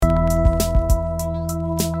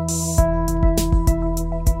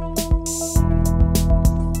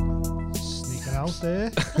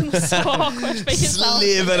So awkward for yourself.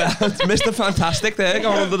 Leave it out. Mr. Fantastic there,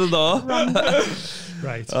 going under the door.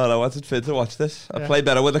 Right. Oh, I wanted Finn to watch this. I play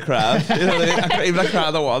better with the crowd. You know what I mean? Even a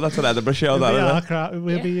crowd of one, that's an Edinburgh show.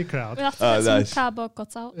 We'll be your crowd. We'll have to get some cardboard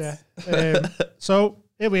cutouts. Yeah. So,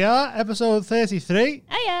 here we are, episode 33.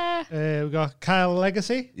 Hiya. We've got Kyle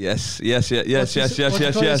Legacy. Yes. What do you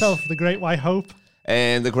call yourself? The Great White Hope.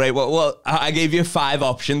 And the great one. Well, I gave you 5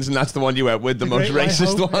 options, and that's the one you went with, the most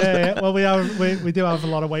racist one. Yeah. Well, we do have a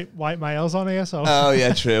lot of white males on here, so. Oh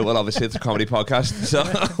yeah, true. Well, obviously it's a comedy podcast, so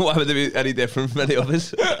why would they be any different from any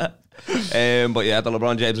others? But yeah, the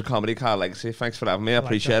LeBron James of comedy, Kyle Legacy. Thanks for having me. I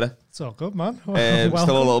appreciate it. It's all good, man. Still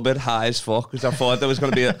a little bit high as fuck because I thought there was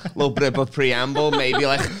going to be a little bit of a preamble, maybe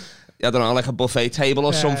like. I don't know, like a buffet table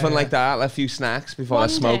or something like that, like a few snacks before I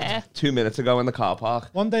smoked 2 minutes ago in the car park.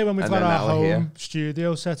 One day when we've got our home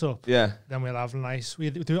studio set up, then we'll have we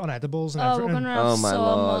do it on edibles and everything. We're gonna have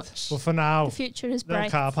much. But for now, the future is bright.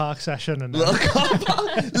 Car park session and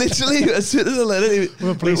literally, as soon as I let it,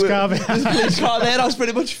 with a police car there. I was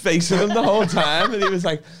pretty much facing him the whole time, and he was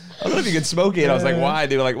like, "I don't know if you can smoke it." I was like, "Why?"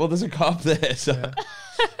 And they were like, "Well, there's a cop there." So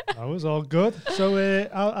that was all good. So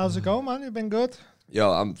how's it going, man? You've been good. Yo,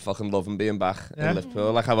 I'm fucking loving being back in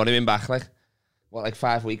Liverpool. Like, I've only been back, like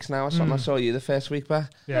 5 weeks now or something. I saw you the first week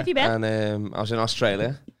back. Where have you been? And I was in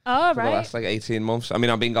Australia. Oh, for the last, 18 months. I mean,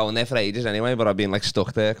 I've been going there for ages anyway, but I've been,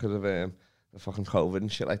 stuck there because of the fucking COVID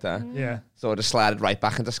and shit like that. Yeah. So I just slided right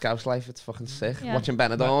back into Scouse life. It's fucking sick. Yeah. Watching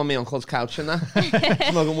Benidorm on my uncle's couch and that.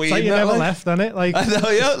 Smoking weed. It's like you never left, isn't it? Like, I know,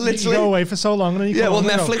 yeah, literally. You go away for so long and then you come well,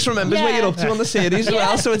 Netflix remembers what you're up to on the series as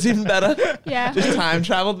well, so it's even better. Yeah. Just time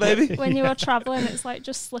traveled, baby. When you were travelling, it's like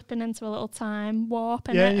just slipping into a little time warp.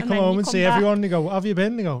 And and you come home and see everyone and you go, have you been?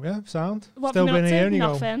 And you go, yeah, sound. What Still been here? And you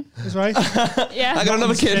Nothing. Go, that's right. Yeah. I got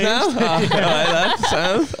another kid now. Alright, that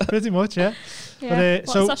sounds. Pretty much, yeah. Yeah.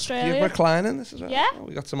 What's Australia? You're reclining, this is right. Yeah.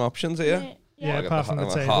 We got some options here. Yeah, apart from the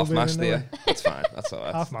table. Half master, yeah. That's fine. That's all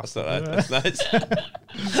right. Half master. That's all right.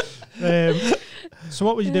 That's nice. So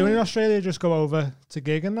what were you doing in Australia? Just go over to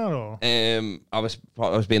gig and that, or? I was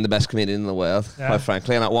being the best comedian in the world, quite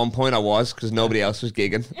frankly. And at one point I was, because nobody else was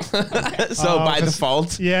gigging. So by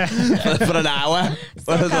default, for an hour,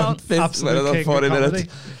 absolute 40 minutes,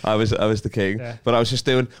 I was the king. Yeah. But I was just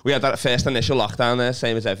doing. We had that first initial lockdown there,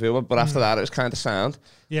 same as everyone. But after that, it was kind of sound.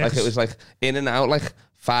 Yeah, like it was like in and out, like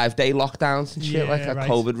 5-day lockdowns and shit, like a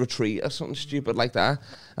COVID retreat or something stupid like that.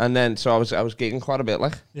 And then so I was gigging quite a bit,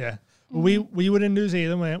 like. Yeah. We were in New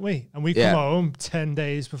Zealand, weren't we? And we come home 10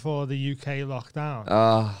 days before the UK lockdown.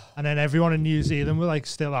 And then everyone in New Zealand were like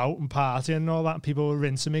still out and partying and all that. And people were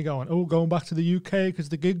rinsing me going, going back to the UK because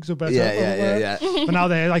the gigs are better. Yeah. But now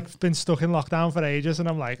they're like been stuck in lockdown for ages. And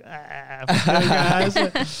I'm like, guys.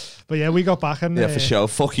 But yeah, we got back and... Yeah, for sure.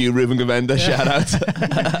 Fuck you, Ruben Govender. Shout out.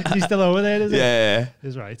 He's still over there, is he? Yeah.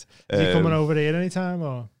 He's right. Is he coming over here anytime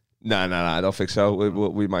or...? No, I don't think so.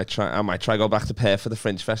 We might try. I might try go back to Perth for the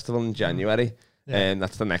Fringe Festival in January, and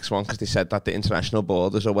that's the next one because they said that the international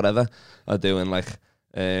borders or whatever are doing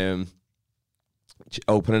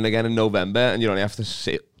opening again in November, and you only have to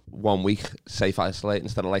sit 1 week safe isolate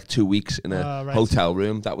instead of like 2 weeks in a hotel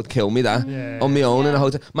room. That would kill me. That on my own in a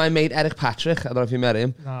hotel. My mate Eric Patrick, I don't know if you met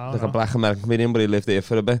him, a black American comedian, but he lived there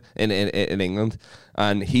for a bit in England,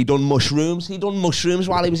 and he done mushrooms. He done mushrooms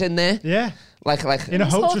while he was in there. Yeah. Like in a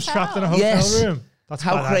hotel, just trapped in a hotel room. That's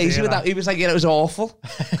how crazy with that. He was like, it was awful.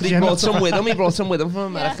 But he brought some with him. He brought some with him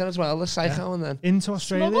from America as well, the psycho, and then into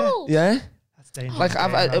Australia. Smuggled. Yeah, that's dangerous. Like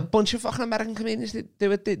I've a bunch of fucking American comedians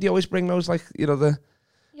do it. They always bring those the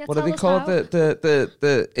what are they called?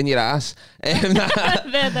 The in your ass.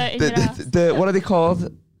 What are they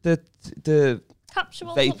called? The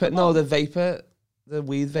capsule vapor. No, the vapor. The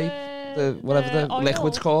weed vape. The whatever the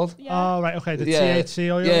liquid's called. Yeah. Oh right, okay. The THC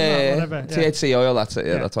oil, whatever. THC oil. That's it.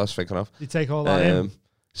 Yeah, that's what I was thinking of. You take all that in.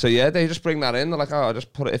 So they just bring that in. They're like, I'll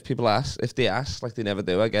just put it if they ask, like they never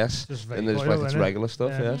do, I guess. And they're just like it's regular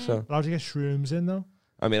stuff. Yeah. So. How do you get shrooms in though?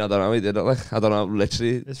 I mean, I don't know. He did it I don't know.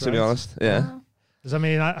 Literally, to be honest. Yeah. Because I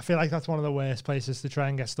mean, I feel like that's one of the worst places to try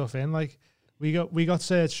and get stuff in. Like we got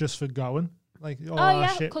searched just for going. Like,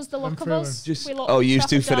 because the look of us. Used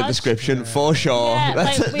to fit a description for sure. Yeah,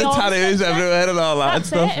 that's the tattoos everywhere and all that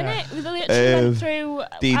stuff. That's it, innit? We literally went through.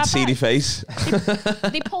 Deed seedy face.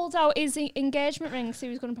 They pulled out his engagement ring, so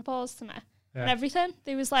he was going to propose to me. And everything.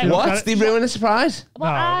 They was like, what? Did they ruin the surprise?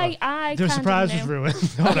 Well, I the surprise was ruined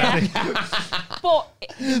already. But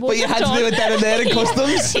you had to do it then and there in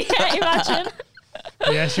customs. Yeah, imagine.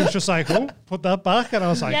 Yeah, she was just like, put that back. And I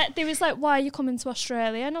was like... Yeah, they was like, why are you coming to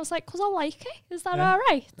Australia? And I was like, because I like it. Is that all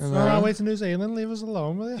right? On our way to New Zealand, leave us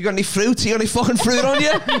alone with it. You got any fruit? You got any fucking fruit on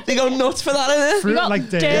you? They go nuts for that, innit? Fruit you got like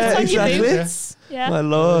dirt on your boots. Yeah. My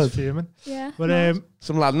lord. Yeah. But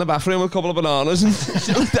some lad in the bathroom with a couple of bananas and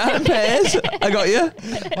that in pairs. I got you.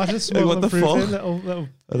 What the fuck?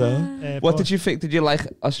 I know. What did you think? Did you like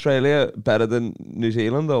Australia better than New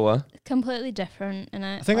Zealand or what? Completely different,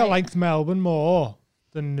 innit? I think I liked Melbourne more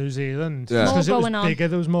than New Zealand. Yeah. Because it was bigger,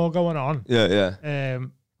 there was more going on. Yeah.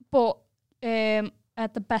 But I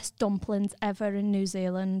had the best dumplings ever in New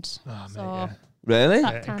Zealand. Oh, so mate, really?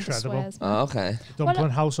 that kind incredible. of swears me. Oh, okay. Dumpling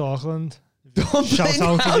House Auckland. Dumpling Shout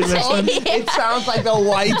out to you listening. It sounds like the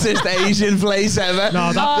whitest Asian place ever.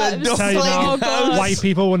 No, so white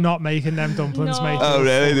people were not making them dumplings, mate. Oh,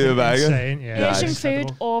 really? They were insane. Yeah. Asian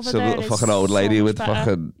food over some there. Some little fucking old lady so with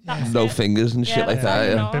fucking no fingers and shit like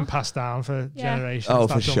that. Yeah. Been passed down for generations. Oh,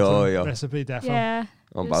 for sure. Yeah. Recipe, definitely. Yeah.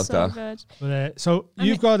 I'm about so that. Good. But, so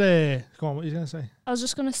you've got a. Go on, what are you going to say? I was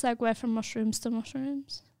just going to segue from mushrooms to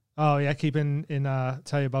mushrooms. Oh, yeah. Keeping in,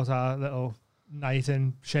 tell you about our little night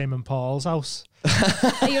in Shaman Paul's house.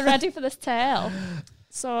 Are you ready for this tale?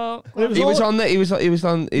 So he was on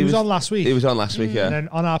last week. He was on last week, yeah. And then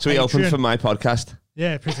on our so he opened for my podcast.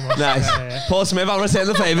 Yeah, pretty much. Nice. Yeah. Paul Smith, I'll return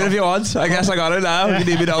the favour if you want. I guess I got it now. You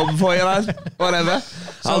need me to open for you, lad. Whatever.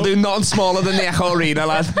 I'll do nothing smaller than the Echo Arena,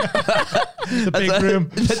 lad. The big room.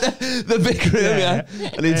 The big room, yeah.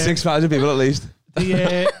 I need 6,000 people at least.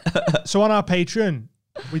 So on our Patreon,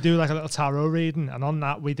 we do like a little tarot reading, and on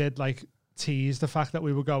that we did like tease the fact that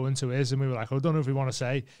we were going to his, and we were like, I don't know if we want to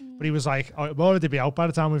say, but he was like, oh, it'll already be out by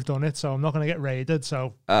the time we've done it, so I'm not going to get raided,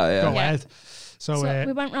 so go ahead. So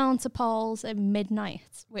we went round to Paul's at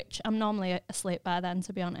midnight, which I'm normally asleep by then,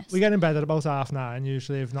 to be honest. We get in bed at about 9:30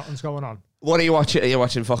 usually if nothing's going on. What are you watching? Are you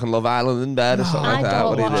watching fucking Love Island in bed or something like that?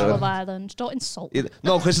 I don't watch Love Island. Don't insult me.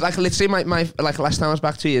 No, because like literally my like last time I was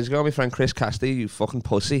back 2 years ago, my friend Chris Casty, you fucking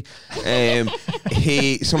pussy.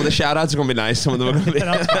 Some of the shout outs are gonna be nice, some of them are gonna be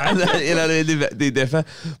you know, they differ.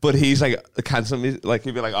 But he's like cancelling me, like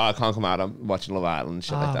he'd be like, oh, I can't come out, I'm watching Love Island and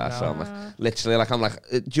shit like that. No. So I'm like literally like I'm like,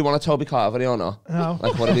 do you want a Toby Carvery or not? No.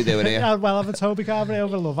 Like what are we doing here? I'd well have a Toby Carvery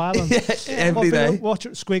over Love Island. Every day. Watch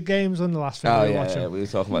Squid Games on the last film we were watching. Yeah, we were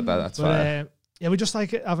talking about that, that's fine. Yeah, we just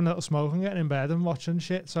like having a little smoke and getting in bed and watching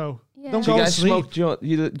shit. So don't do go you to guys sleep. smoke?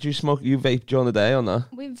 Do you smoke? You vape during the day or not?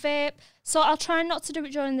 We vape. So I'll try not to do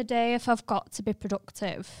it during the day if I've got to be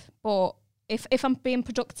productive. But if I'm being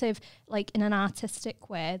productive, like in an artistic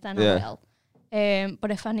way, then I will. But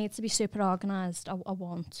if I need to be super organised, I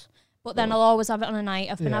won't. But then I'll always have it on a night.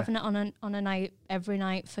 I've been having it on a night every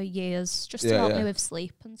night for years, just to help me with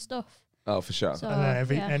sleep and stuff. Oh, for sure. So, and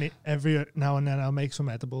then every now and then I'll make some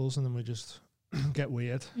edibles, and then we just get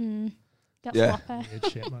weird. Get floppy. Weird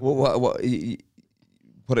shit, man. What you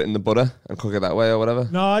put it in the butter and cook it that way or whatever?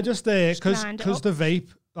 No, I just because the vape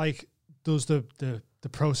like does the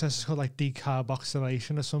process is called like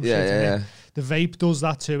decarboxylation or some shit. Yeah. The vape does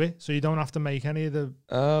that to it, so you don't have to make any of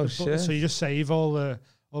the shit. So you just save all the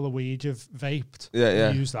weed you've vaped.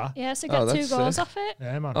 Yeah. Use that. Yeah, so get 2 goals off it.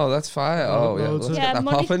 Yeah, man. Oh, that's fire. Oh, yeah. Let's get that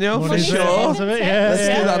popping, yo, for sure. Yeah,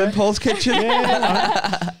 let's do that in Paul's kitchen.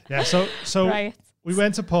 Yeah. So right. We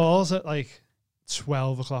went to Paul's at like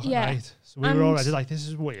 12 o'clock at night. So we were already like, this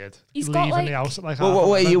is weird. He's leaving got, like, the house at like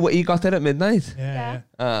you got there at midnight? Yeah.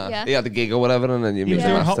 You had the gig or whatever, and then you he was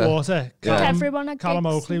doing hot after. water. Everyone had Callum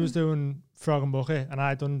gigs. Oakley was doing Frog and Bucket, and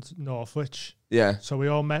I'd done Northwich. Yeah. So we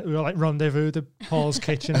all met. We were like rendezvoused at Paul's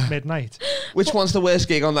kitchen at midnight. Which one's the worst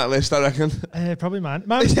gig on that list, I reckon? Probably mine.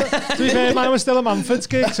 To be fair, mine was still a Manford's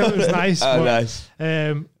gig, so it was nice. Nice.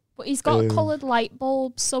 But he's got coloured light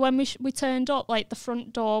bulbs, so when we turned up, like the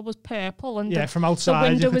front door was purple and from outside the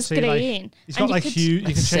window you was see, green. Like, he's got like huge.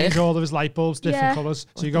 You can change all of his light bulbs different colours.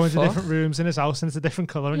 So you go into different rooms in his house and it's a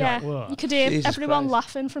different colour. And you're like, whoa. You could hear Jesus everyone Christ.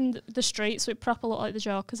 laughing from the street, so it proper looked like the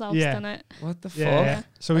Joker's house, didn't it? What the fuck? Yeah.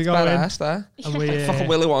 So we That's go badass, that. in. And we fucking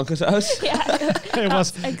Willy Wonka's house. Yeah. It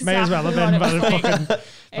was exactly may as well have been by the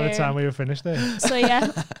the time we were finished there. So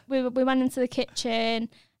yeah, we went into the kitchen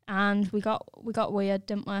and we got weird,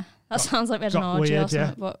 didn't we? That sounds like we had an orgy or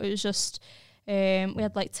something, but it was just we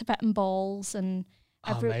had like Tibetan bowls and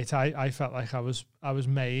mate, I felt like I was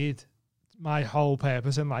made. My whole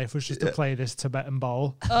purpose in life was just to play this Tibetan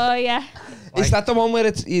bowl. Oh yeah. Is that the one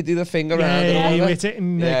where you do the finger around? Yeah, you hit it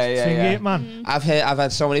and finger it, man. I've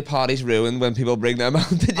had so many parties ruined when people bring them out.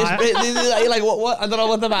 They just you're like, what? I don't know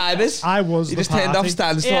what the vibe is. You just turned off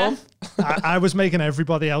Sandstorm. I was making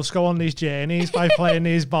everybody else go on these journeys by playing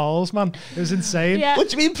these balls, man. It was insane. Yeah. What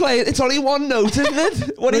do you mean playing? It's only one note, isn't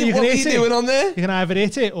it? What are you doing on there? You can either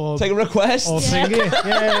hit it or take a request or sing it.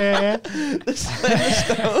 Yeah.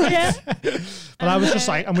 Yeah. But I was just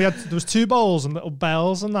like, and there was 2 bowls and little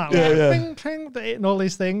bells and that. Yeah. Ping, ping, and all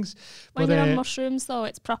these things. When you're on mushrooms, though,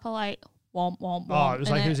 it's proper like womp, womp, womp. Oh, it was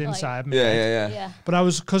like it was inside me. Yeah. But I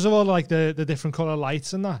was, because of all like the different colour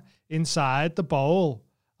lights and that, inside the bowl,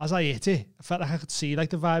 as I hit it, I felt like I could see like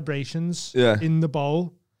the vibrations in the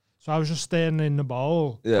bowl. So I was just staring in the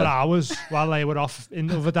bowl for hours while they were off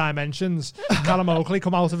in other dimensions. Callum Oakley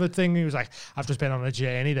come out of a thing. He was like, I've just been on a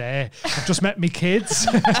journey there. I've just met me kids.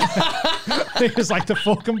 It was like the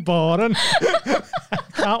fucking boring.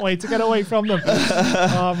 Can't wait to get away from them.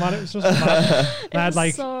 Oh man, it was just mad. It was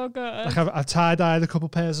like, so good. Like I tie-dyed a couple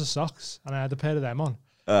pairs of socks and I had a pair of them on.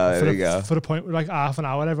 There you go. For the point where like half an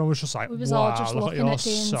hour, everyone was just like, was wow, all just look at your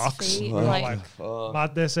socks. Feet, like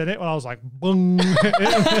madness in it. When I was like, boom.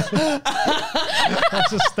 I was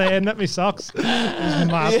just staring at my socks. It was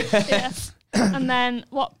mad. Yeah. And then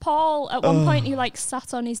Paul, at one point, he like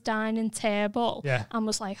sat on his dining table and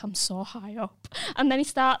was like, I'm so high up. And then he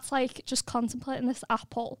starts like just contemplating this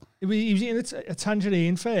apple. He was eating a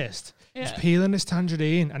tangerine first. He was peeling this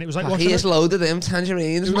tangerine, and it was like he has loaded them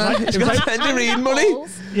tangerines, man. He's got tangerine money.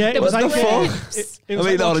 Yeah, it was like it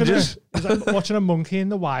was like watching a monkey in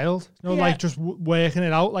the wild. You know, like just working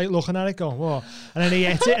it out, like looking at it, going, whoa. And then he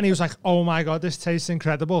ate it, and he was like, oh my god, this tastes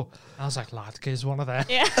incredible. And I was like, lad, here's one of them.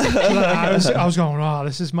 Yeah. I was going, oh,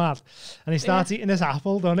 this is mad. And he starts eating this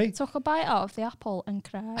apple, doesn't he? Took a bite out of the apple and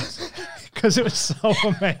cried. Because it was so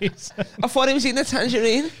amazing. I thought he was eating a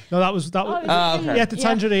tangerine. No, that was okay. He had the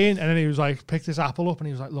tangerine, and then he was like, picked this apple up, and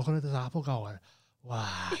he was like looking at this apple going, wow.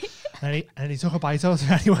 and he took a bite out of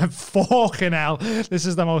it, and he went, fucking hell, this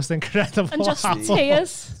is the most incredible and just apple.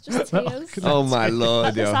 Tears. Oh my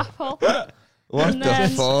lord, this apple. What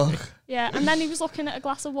the fuck? Yeah, and then he was looking at a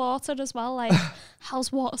glass of water as well, like,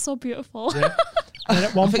 how's water so beautiful? Yeah. And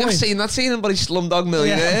at one I think point, I've seen that scene in Slumdog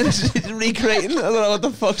Millionaire. He's recreating. I don't know what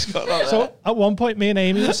the fuck's going on. So at one point, me and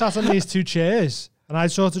Amy were sat on these two chairs, and I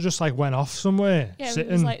sort of just like went off somewhere. Yeah, sitting.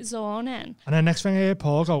 it was like zoning. And then next thing I hear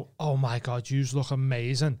Paul go, oh my God, you look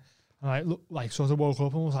amazing. And I like sort of woke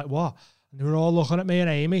up and was like, what? And they were all looking at me and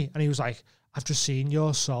Amy, and he was like, I've just seen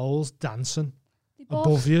your souls dancing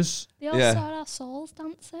above yous. They all saw our souls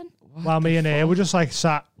dancing. While me and her were just like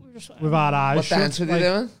sat with our eyes what shut. What dance were they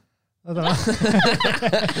doing? I don't know.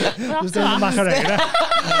 Just doing the Macarena.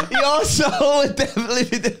 Your soul would definitely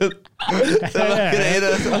be doing the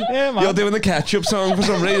Macarena. Yeah, man. You're doing the ketchup song for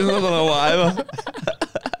some reason. I don't know why.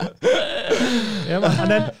 Yeah, man. And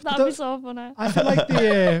then that'd be so funny. I feel like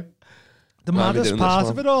the maddest part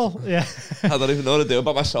of it all. Yeah. I don't even know what to do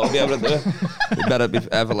about my soul. Be able to do it. It better be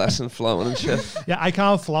Everlasting flowing and shit. Yeah, I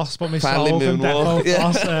can't floss, but my soul can definitely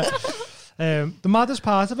floss. The maddest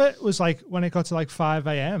part of it was like when it got to like 5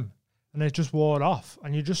 a.m. and it just wore off,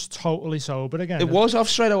 and you're just totally sober again. It was off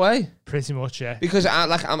straight away. Pretty much, yeah. Because I'm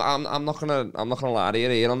not gonna lie to you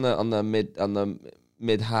here on the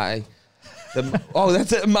mid high.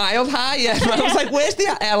 That's a mild high. Yeah, I was like, where's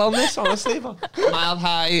the L on this? Honestly, mild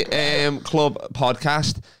high club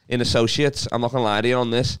podcast in associates. I'm not gonna lie to you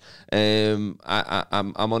on this. I'm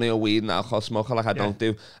only a weed and alcohol smoker. Like I don't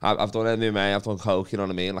do. I've done MDMA. I've done coke. You know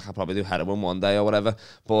what I mean? Like I probably do heroin one day or whatever.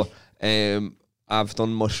 But I've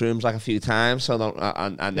done mushrooms like a few times, so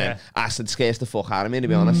and then acid scares the fuck out of me, to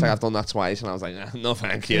be honest. Like I've done that twice, and I was like, no,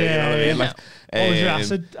 thank you. Yeah, you know what I mean? Like, what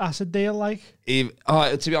was your acid deal like?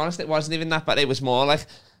 To be honest, it wasn't even that bad. It was more like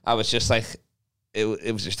I was just like,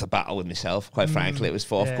 it was just a battle with myself. Quite frankly, it was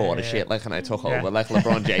fourth quarter shit. Like, and I took over like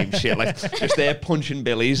LeBron James shit. Like, just there punching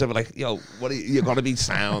billies. I'm like, yo, what? You gotta be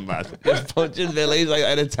sound, man. Just punching billies like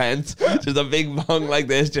in a tent. Just a big bong like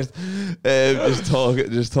this. Just talking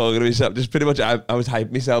to myself. Just pretty much, I was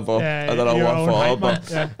hyping myself up. I don't know what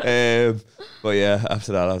for, but yeah.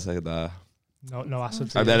 After that, I was like, nah. No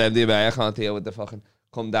acid. And then MDMA, I can't deal with the fucking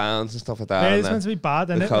come downs and stuff like that. Yeah, it's meant to be bad,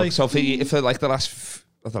 isn't it? Like, so for like the last,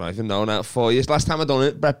 I don't even know now, 4 years. Last time I done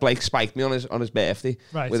it, Brett Blake spiked me on his birthday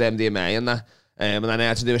with MDMA and that. And then I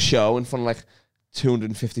had to do a show in front of like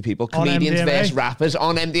 250 people, comedians versus rappers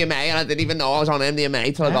on MDMA, and I didn't even know I was on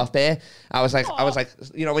MDMA till I got there. I was like,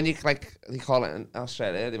 you know, when you like, they call it in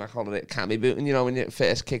Australia, they might call it cami booting, you know, when it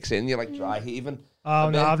first kicks in, you're like dry heaving. Oh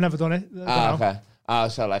no, I've never done it. Okay.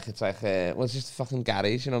 So like it's like well, it's just a fucking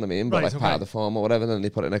garage, you know what I mean? But like powder form or whatever, then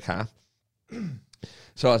they put it in a cap.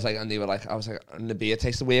 So I was like, and they were like, and the beer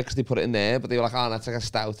tasted weird because they put it in there, but they were like, oh, that's like a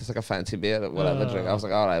stout, it's like a fancy beer, whatever drink. I was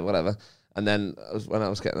like, all right, whatever. And then when I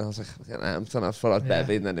was getting amped and I was full of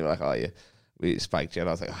bevy, and then they were like, oh, we spiked you, and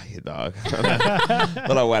I was like, oh, you dog.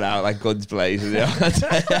 But I went out like guns blazing. You know?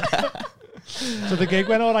 So the gig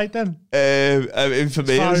went all right then? I mean, for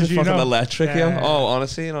me, it was just fucking electric. Yeah. Oh,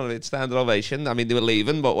 honestly, you know, it's standing ovation. I mean, they were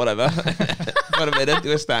leaving, but whatever. For a minute, they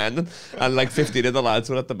were standing, and like 15 of the lads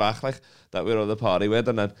were at the back, like that we were on the party with,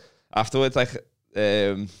 and then afterwards, like,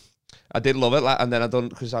 I did love it, and then I done,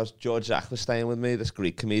 because George Zach was staying with me, this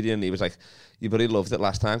Greek comedian. He was like, "You really loved it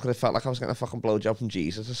last time," because I felt like I was getting a fucking blowjob from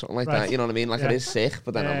Jesus or something like that. You know what I mean? Like it is sick,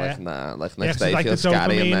 but then I'm like, nah. Like next day feels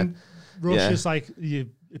scary, and then rush is like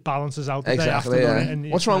it balances out the exactly, day after.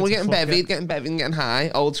 And what's wrong with getting bevied, and getting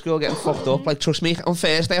high, old school, getting fucked up? Like trust me, on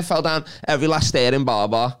Thursday I fell down every last stair in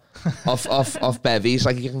bar off bevies.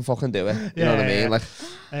 Like you can fucking do it. You know what I mean? Like.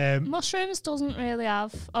 Mushrooms doesn't really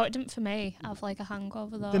have, it didn't for me, have like a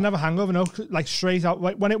hangover though. Didn't have a hangover, no, like straight out.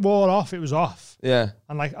 Like when it wore off, it was off. Yeah.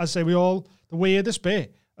 And like I say, the weirdest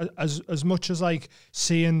bit, as much as like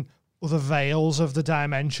seeing other veils of the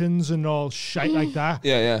dimensions and all shit like that.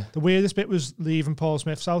 Yeah. The weirdest bit was leaving Paul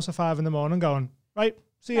Smith's house at 5 a.m. going, right,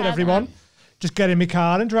 see you everyone. Just get in my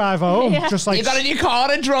car and drive home. Yeah. Just like you got in your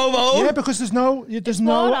car and drove home. Yeah, because there's nothing. It's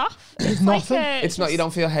nothing. It's not. You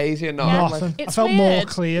don't feel hazy or nothing. Like, I felt more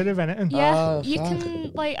clear if anything. Yeah, you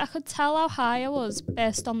can like. I could tell how high I was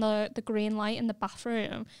based on the green light in the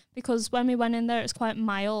bathroom, because when we went in there, it was quite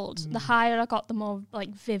mild. The higher I got, the more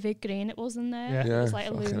like vivid green it was in there. Yeah. It was like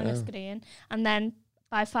a luminous green, and then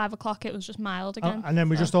by 5 o'clock, it was just mild again. And then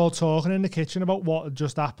we're just all talking in the kitchen about what had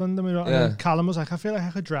just happened. And then Callum was like, I feel like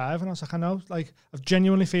I could drive. And I was like, I know. Like, I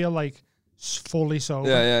genuinely feel like fully sober.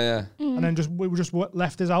 Yeah. And then we just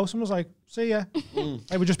left his house and was like, see ya.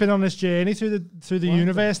 Like, we've just been on this journey through the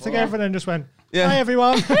universe together, and then just went, hi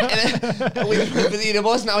everyone. We were with the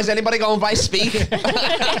universe. Now is anybody going by speak?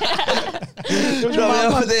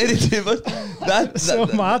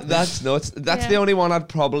 That's nuts. That's the only one I'd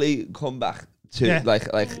probably come back to, like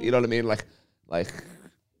you know what I mean, like a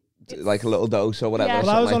little dose or whatever. Yeah. Well,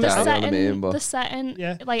 I was on the setting, the setting,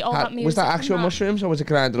 like all that music. Was that actual mushrooms or was it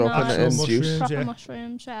grinded up in juice? Proper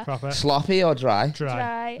mushrooms, yeah. Proper. Sloppy or dry?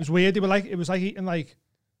 Dry. It was weird. It was like eating like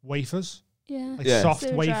wafers. Yeah. Like soft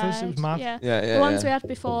so wafers. dried. It was mad. Yeah. The ones we had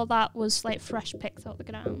before that was like fresh picked out the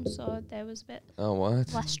ground, so there was a bit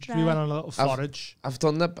less dry. We went on a little forage. I've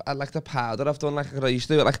done I like the powder. I've done like I used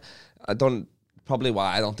to do it. Like I don't. Probably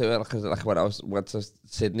why I don't do it, because like when I went to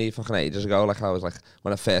Sydney fucking ages ago, like I was like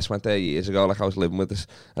when I first went there years ago, like I was living with this,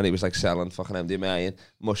 and he was like selling fucking MDMA and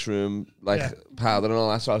mushroom powder and all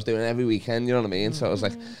that, so I was doing it every weekend, you know what I mean? So it was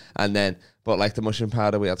like, and then but like the mushroom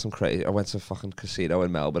powder, we had some crazy. I went to a fucking casino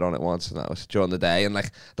in Melbourne on it once, and that was during the day, and like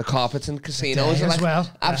the carpets in casinos are like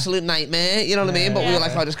absolute nightmare, you know what I mean? But we were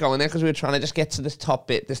like, I just go in there because we were trying to just get to this top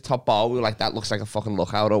bit, this top bar. We were like, that looks like a fucking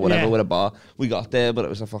lookout or whatever with a bar. We got there, but it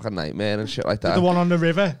was a fucking nightmare and shit like that. The one on the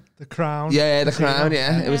river, the Crown. Yeah, the Crown.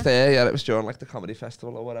 Yeah, it was there. Yeah, it was during like the comedy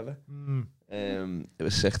festival or whatever. It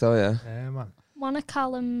was sick though. Yeah. Yeah, man. One of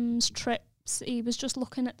Callum's trips, he was just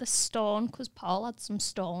looking at the stone, because Paul had some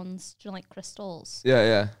stones, like crystals.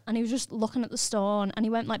 Yeah. And he was just looking at the stone, and he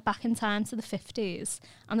went like back in time to the 50s,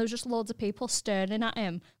 and there was just loads of people staring at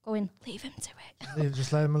him, going, "Leave him to it."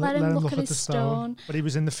 Just let him look at the stone. But he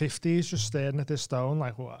was in the 50s, just staring at this stone,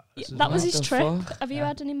 like what? That was his trip. Have you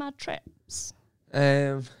had any mad trips?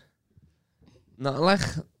 Not like,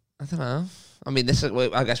 I don't know. I mean, this is.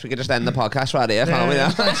 I guess we could just end the podcast right here, can't we?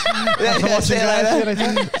 Now?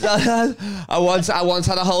 I once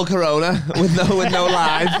had a whole Corona with no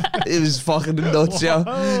line. It was fucking nuts, yo.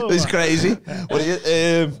 It was crazy. What are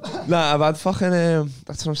you? Nah, I've had fucking.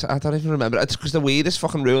 That's what I'm saying. I don't even remember. It's because the weed has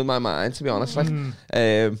fucking ruined my mind, to be honest. Like,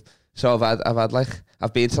 so I've had like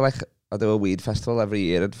I've been to like I do a weed festival every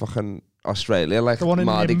year at fucking Australia, like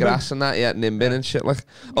Mardi Gras and that, Nimbin and shit. Like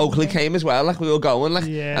Oakley came as well, like we were going, like,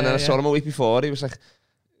 and then I saw him a week before. He was like,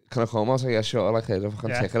 "Can I come?" I was like, "Yeah, sure." Like, here's a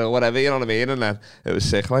fucking ticket or whatever, you know what I mean? And then it was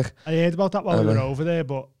sick. Like, I heard about that while we were over there,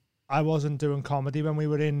 but I wasn't doing comedy when we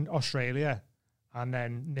were in Australia, and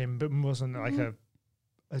then Nimbin wasn't like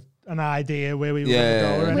an idea where we were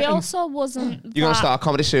going to go. We also wasn't. You're gonna start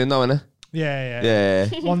comedy soon, though, innit? Yeah.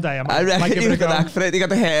 One day I reckon you got for it. You got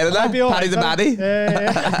the hair and that. Paddy the Baddy.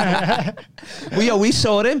 Yeah. We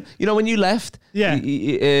saw him. You know when you left. Yeah.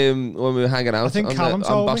 When we were hanging out on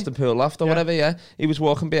Boston Pool Loft or whatever. Yeah. He was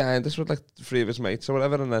walking behind us with like 3 of his mates or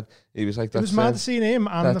whatever, and then he was like, "It was mad seeing him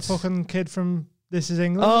and the fucking kid from This Is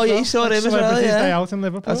England." Oh yeah, you saw him as well. Yeah. Day out in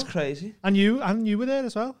Liverpool. That's crazy. And you were there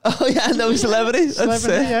as well. Oh yeah, no celebrity.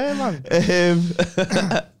 Celebrity, yeah,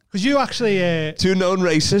 man. Because you actually... 2 known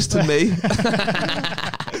racists to me.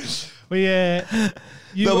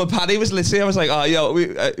 No, but Paddy was literally... I was like, oh, yo...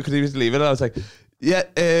 Because he was leaving, and I was like... Yeah,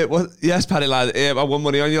 yes, Paddy lad. I won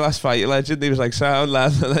money on your last fight, you legend. He was like, sound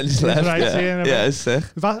lad, and then just left. Right, yeah, it's sick.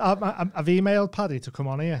 I've emailed Paddy to come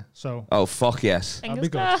on here, so... Oh, fuck yes. That'd be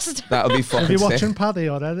good. That would be fucking sick. Are you watching Paddy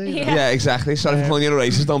already? Yeah, exactly. Sorry for calling you a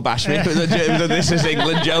racist, don't bash me. It was a This Is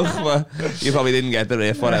England joke, but you probably didn't get the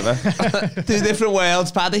riff, whatever. 2 different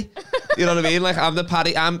worlds, Paddy. You know what I mean? Like, I'm the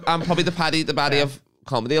Paddy, I'm probably the Paddy of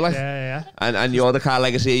comedy, like. Yeah. And you're the Carl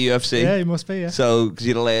Legacy of UFC. Yeah, he must be, yeah. So, because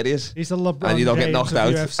you're hilarious. He's the LeBron and you don't James get knocked of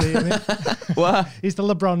out. The UFC, isn't he? What? He's the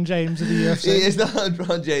LeBron James of the UFC. He is the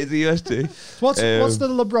LeBron James of the UFC. What's the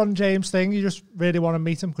LeBron James thing? You just really want to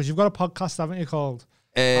meet him? Because you've got a podcast, haven't you, called?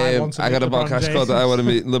 I got a podcast called I Want to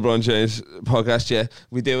Meet LeBron James podcast, yeah.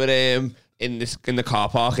 We do it in the car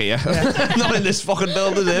park here. Yeah. Not in this fucking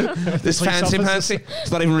building, this fancy.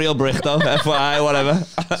 It's not even real brick though, FYI, whatever.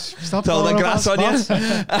 Stop all the grass on you.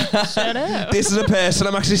 Shut up. This is a person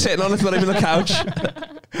I'm actually sitting on, it's not even the couch.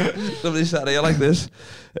 Somebody sat here like this.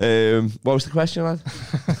 What was the question, lad?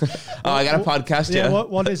 I got a podcast, yeah.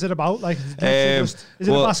 What is it about? Like, is it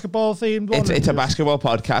a basketball themed one? It's a basketball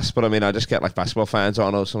podcast, but I mean, I just get like basketball fans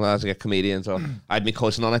on, or sometimes I get comedians, or I had my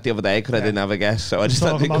cousin on it the other day because I didn't have a guest, so I just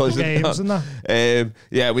had my cousin games and that.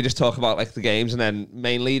 Yeah, we just talk about like the games, and then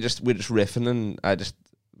mainly we're just riffing, and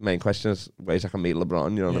main question is ways I can meet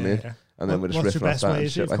LeBron, you know what I mean? Yeah. And then we're just riffing off that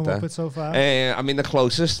and shit like that. So far? I mean, the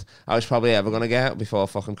closest I was probably ever going to get before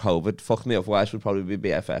fucking COVID fucked me up wise would probably be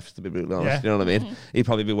BFFs, to be brutally honest. You know what I mean? He'd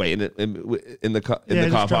probably be waiting in the car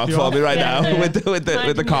park for me right now with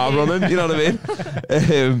the car running. You know what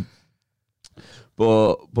I mean?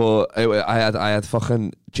 But I had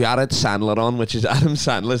fucking Jared Sandler on, which is Adam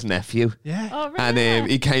Sandler's nephew. Yeah. Oh, really? And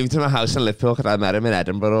he came to my house in Liverpool because I met him in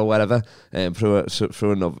Edinburgh or whatever. Through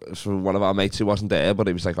one of our mates who wasn't there, but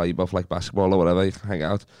he was like, "Oh, you both like basketball or whatever? You can hang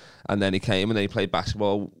out." And then he came and then he played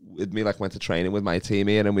basketball with me. Like went to training with my team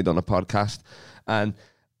here, and we done a podcast. And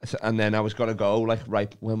then I was gonna go like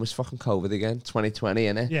right when was fucking COVID again? 2020,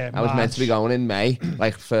 innit? Yeah. I was meant to be going in May,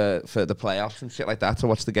 like for the playoffs and shit like that to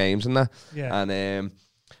watch the games and that. Yeah.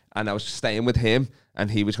 And I was staying with him,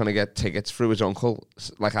 and he was gonna get tickets through his uncle,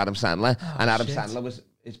 like Adam Sandler. And Adam Sandler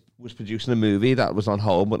was producing a movie that was on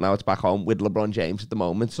hold, but now it's back home with LeBron James at the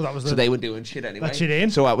moment. So they were doing shit anyway. That's it in.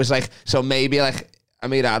 So I was like, so maybe like I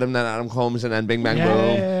meet Adam, then Adam comes, and then bing bang boom,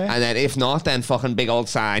 and then if not, then fucking big old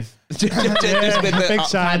sign. Just with the big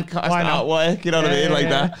sign. Why not? Artwork, you know what I mean, like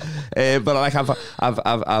that. But like I've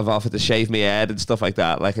offered to shave my head and stuff like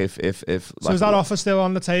that. Like if so is that offer still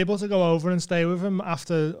on the table to go over and stay with him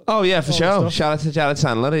after? Oh yeah, for sure. Shout out to Jared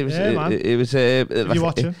Sandler. He was. You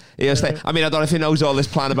watching? I mean, I don't know if he knows all this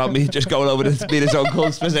plan about me just going over to meet his uncle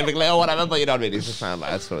specifically or whatever, but you know what I mean. He's a fan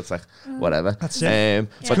lad, so it's like whatever. That's it.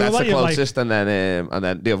 But that's the closest, and then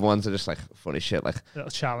the other ones are just like funny shit, like little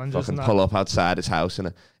challenges. Fucking pull up outside his house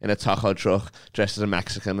in a taco truck, dressed as a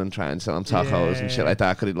Mexican, and try and sell him tacos and shit like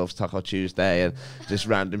that. Because he loves Taco Tuesday and just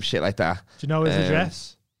random shit like that. Do you know his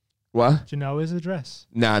address? What? Do you know his address?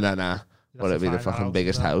 Nah. Well, it'd be the fucking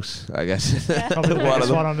biggest house, I guess. Probably the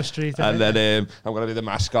biggest one on the street. And then I'm gonna be the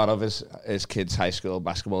mascot of his kids' high school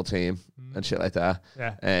basketball team and shit like that.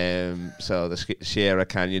 Yeah. So the Sierra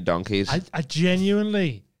Canyon Donkeys. I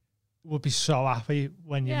genuinely would be so happy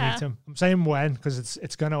when you meet him. I'm saying when because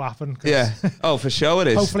it's going to happen. Yeah. Oh, for sure it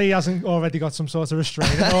is. Hopefully he hasn't already got some sort of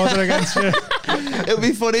restraining order against you. It would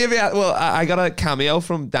be funny if he had. Well, I got a cameo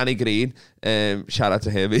from Danny Green. Shout out to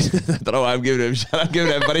him. I don't know why I'm giving him shout out. I'm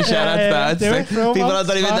giving everybody shout out to that. People that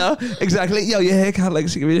don't even know. Exactly. Yo, your hair can't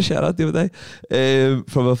give me a shout out the other day.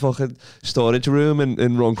 From a fucking storage room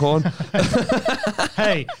in Runcorn.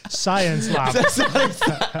 Hey, science lab.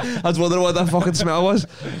 I was wondering what that fucking smell was.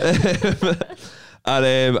 My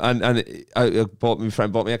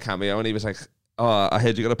friend bought me a cameo, and he was like, "Oh, I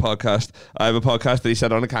heard you got a podcast. I have a podcast that he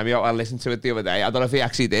said on a cameo. I listened to it the other day. I don't know if he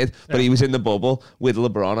actually did, but he was in the bubble with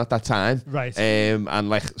LeBron at that time. Right. And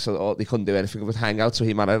like, so they couldn't do anything with Hangout, so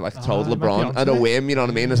he might have like told LeBron at a whim, you know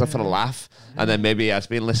what I mean? As for a laugh. And then maybe he has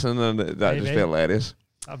been listening, and that'd just be hilarious.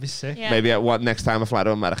 That'd be sick. Yeah. Maybe next time I fly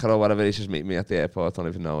to America or whatever, he's just meet me at the airport. I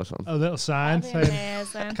don't even know or something. A little sign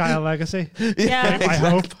saying Kyle Legacy. Yeah. I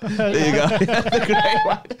hope. There you go. The great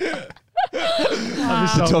one.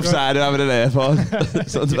 It's a tough side of having an airport.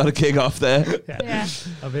 Something's about to kick off there. Yeah.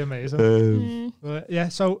 That'd be amazing.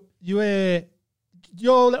 So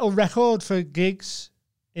your little record for gigs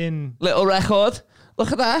in little record.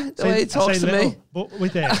 Look at that. The way he talks to me. But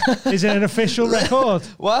with it, is it an official record?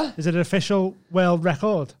 What? Is it an official world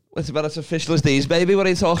record? It's about as official as these, baby. What are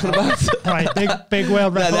you talking about? Right, big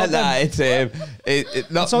world record. No, it's the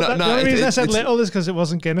only reason I said little is because it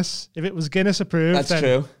wasn't Guinness. If it was Guinness approved, that's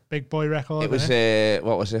true. Big boy record. It was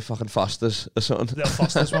what was it? Fucking Foster's or something. Little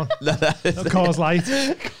Foster's one. Coors Light.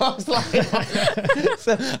 Coors Light.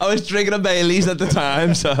 So I was drinking a Bailey's at the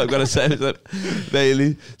time, so I'm gonna say that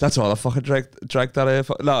Bailey. That's all I fucking drank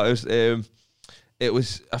that. No, it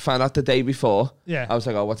was. I found out the day before. Yeah. I was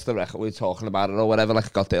like, oh, what's the record? We were talking about it or whatever. Like, I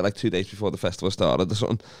got there like 2 days before the festival started or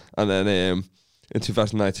something. And then in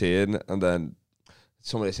 2019, and then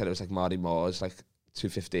somebody said it was like Marty Moore's like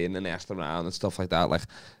 2:15 and they asked around and stuff like that, like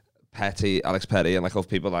Alex Petty and like other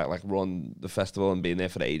people like run the festival and been there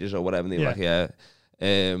for ages or whatever, and they were like, yeah.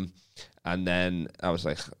 And then I was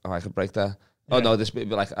like, oh, I could break that. Yeah. Oh no, this be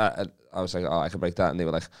like I was like, oh, I could break that, and they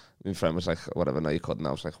were like, my friend was like, whatever, no, you couldn't.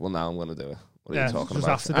 I was like, well, now I'm gonna do it. What are you talking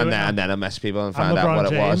about? And then I messed people and found out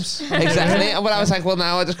what it was. Exactly. But I was like, well,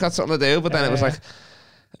 now I just got something to do. But then it was like,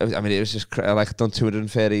 I mean, it was just like done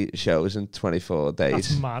 230 shows in 24 days.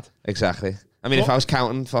 That's mad. Exactly. I mean, if I was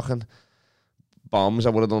counting fucking bombs,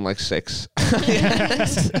 I would have done like 6.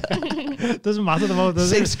 Doesn't matter the most.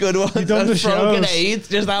 6 good ones. You've done the shows. 8.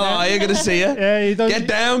 Just how are you gonna see it? Yeah, you get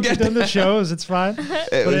down. You've done the shows. It's fine. Do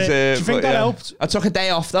you think that helped? I took a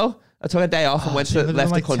day off though. And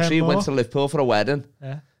left the country. Went to Liverpool for a wedding.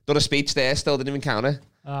 Yeah. Done a speech there. Still didn't even count it.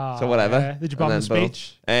 So whatever. Yeah. Did you bomb the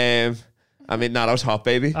speech? I mean, I was hot,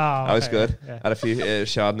 baby. I was good. Yeah. Had a few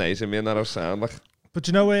Chardonnays in me, and that was sound like. But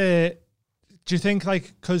you know, do you think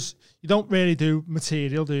like because you don't really do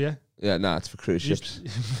material, do you? Yeah, it's for cruise ships.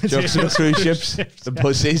 Jokes for cruise ships. The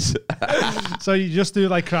pussies. So you just do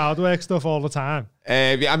like crowd work stuff all the time?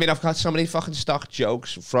 Yeah, I mean, I've got so many fucking stock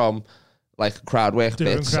jokes from like crowd work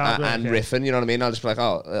bits and riffing, you know what I mean? I'll just be like,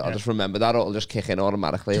 I'll just remember that, or it'll just kick in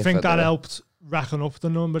automatically. Do you think that helped racking up the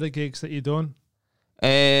number of gigs that you've done?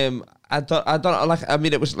 I don't like. I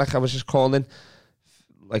mean, it was like I was just calling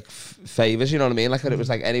like favors, you know what I mean? Like it was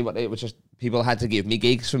like anybody. It was just people had to give me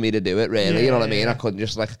gigs for me to do it. Really, you know what I mean? I couldn't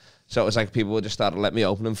just like. So it was like people would just start to let me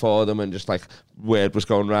open them for them, and just like word was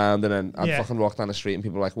going round, and then I'd fucking walk down the street, and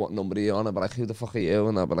people were like, "What number are you on?" I'd be like, "Who the fuck are you?"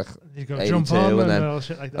 And I'd be like, "You go jump on," and then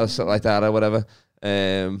shit like that. Or something like that or whatever.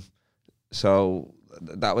 So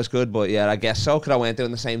that was good, but yeah, I guess so. Because I weren't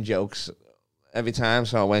doing the same jokes every time,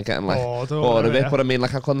 so I went getting like bored of it. But I mean,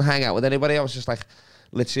 like I couldn't hang out with anybody. I was just like,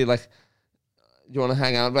 literally like, you want to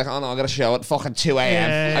hang out? I'm like, oh no, I got a show at fucking 2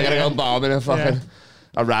 a.m. I gotta go bombing a fucking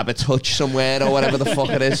a Rabbit's Hutch somewhere or whatever the fuck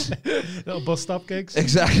it is. Little bus stop gigs.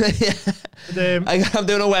 Exactly. Yeah. I'm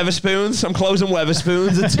doing a Weatherspoons. I'm closing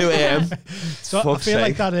Weatherspoons at 2 a.m. So I feel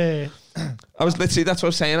like that. I was literally, that's what I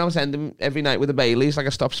was saying. I was ending every night with the Baileys. Like I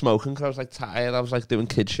stopped smoking because I was like tired. I was like doing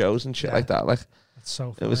kid shows and shit like that. Like that's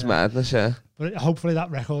so funny, it was madness. Yeah. But hopefully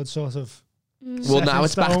that record sort of. Well, now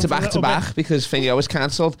it's back to back because Thingo was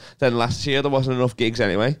cancelled. Then last year there wasn't enough gigs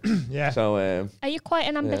anyway. Yeah. So. Are you quite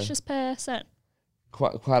an ambitious person?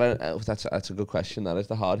 Quite that's a good question. That is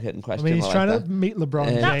the hard hitting question. I mean, he's trying to meet LeBron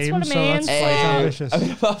James, that's what I mean. So that's quite ambitious.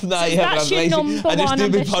 That's your number one I just do my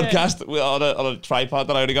ambition. podcast on a tripod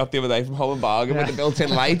that I only got the other day from Home and Bargain with the built-in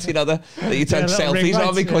lights, you know, that you take selfies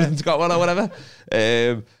on. My cousin's got one or whatever.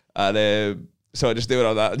 So I just do it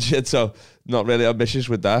on that and shit. So not really ambitious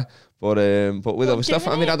with that. But with other stuff,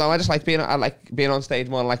 I mean, I don't know. I just like being on stage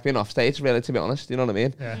more than I like being off stage, really, to be honest. You know what I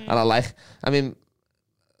mean? Yeah. And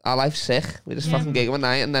our life's sick. We just fucking gig one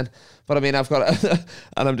night, and then. But I mean, I've got,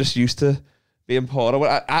 and I'm just used to being poor.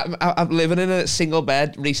 I'm living in a single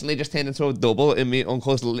bed. Recently, just turned into a double in my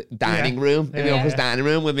uncle's dining room. In my uncle's dining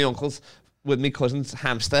room with my cousin's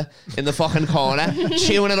hamster in the fucking corner,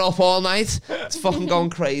 chewing it up all night. It's fucking going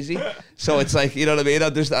crazy. So it's like, you know what I mean?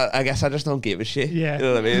 I guess I just don't give a shit. Yeah. You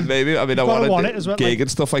know what I mean? Maybe. I mean, I want to gig and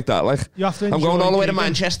stuff like that. Like, you have to I'm going all the way to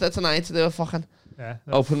Manchester tonight to do a fucking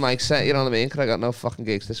open mic set. You know what I mean? Because I got no fucking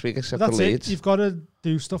gigs this week except for Leeds. You've got to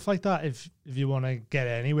do stuff like that if you want to get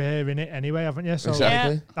anywhere in it anyway, haven't you? So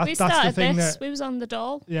exactly. We started this. We was on the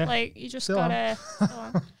Dole. Yeah. Like, you just gotta.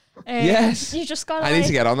 Yes. You just gotta. I need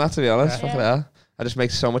to get on that, to be honest. Fucking hell. I just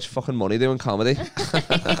make so much fucking money doing comedy.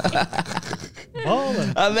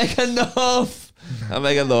 I make enough.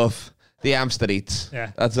 The hamster eats.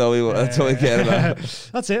 Yeah. That's all we want. That's all we care about.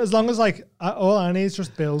 That's it. As long as like all I need is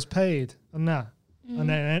just bills paid and that. And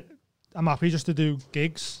then I'm happy just to do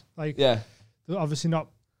gigs. Like, obviously not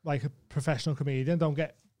like a professional comedian. Don't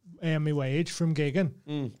get my wage from gigging.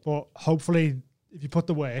 But hopefully, if you put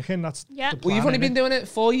the work in, that's the plan. Well, you've only been doing it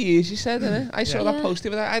 4 years, you said, didn't it? I saw that post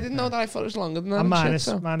with that. I didn't know that. I thought it was longer than that. And minus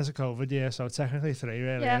a COVID, so technically 3,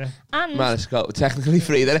 really. Yeah. And minus technically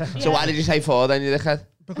 3, then. So why did you say 4 then, you dickhead?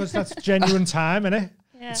 Because that's genuine time, innit?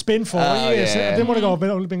 Yeah. It's been 4 years. I didn't want to go. I've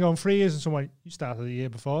only been going 3 years, and someone, you started the year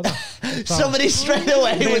before that. So, somebody straight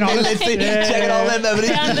away with me literally checking all their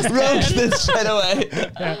memories, roasted straight away.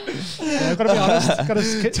 I've got to be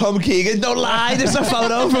honest. Tom Keegan, don't lie. There's a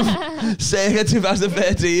photo from circa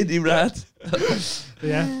 2013. You rat.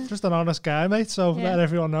 Yeah, just an honest guy, mate. So let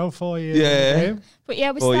everyone know 4 years. Yeah. But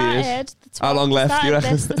yeah, we started. How long left? You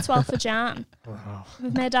reckon? The 12th of Jan. Wow.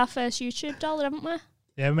 We've made our first YouTube dollar, haven't we?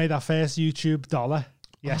 Yeah, we made our first YouTube dollar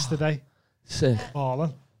yesterday. Sick.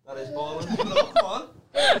 Balling. That is balling. Come on.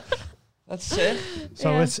 That's sick.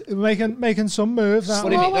 So it's making some moves. What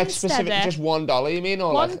do you mean? Like specific, just $1, you mean?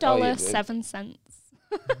 Or $1.07.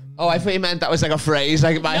 Oh, I thought you meant that was like a phrase,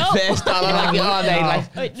 like my first dollar,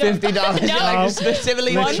 like like $50. No. Like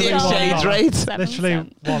specifically with the exchange rate. Literally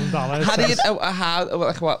 $1. How do you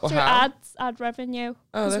how ad revenue?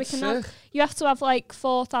 Oh, that's sick. You have to have like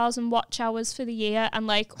 4,000 watch hours for the year and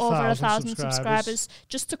like over 1,000 subscribers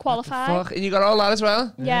just to qualify. Fuck, and you got all that as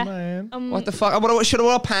well? Yeah. What the fuck? I should have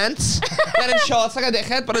worn pants. Wearing shorts like a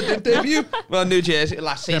dickhead, but I did debut. Well, New Jersey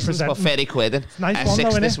last season was about 30 quid. Nice one,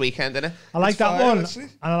 though, this weekend, innit? I like that one, and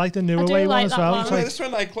I like the newer way one as well. This is a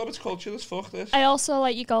nightclub. It's culture. Let's fuck this. I also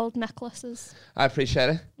like your gold necklaces. I appreciate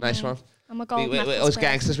it. Nice one. I'm a gold necklace. Us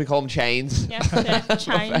gangsters, we call them chains. Yeah,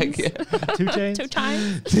 chains. 2 chains. 2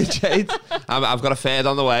 times. 2 chains. I've got a third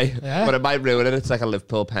on the way, but it might ruin it. It's like a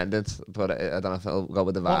Liverpool pendant, but I don't know if it'll go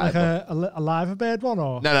with the vibe. Like a live bird one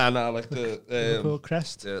or? No, like the Liverpool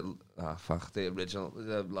crest. The original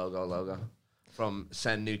logo from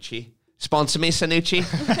Sanucci. Sponsor me, Sanucci.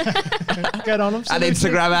 Get on them. An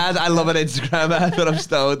Instagram ad. I love an Instagram ad, but I'm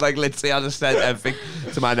stoned. Like, literally, I just sent everything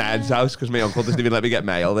to my nan's house because my uncle doesn't even let me get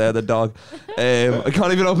mail there, the dog. I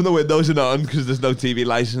can't even open the windows or nothing because there's no TV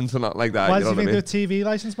license or not like that. Why do you think the TV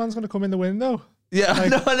license man's going to come in the window? Yeah, like,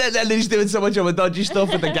 no, and then he's doing so much of a dodgy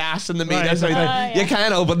stuff with the gas and the meter. So you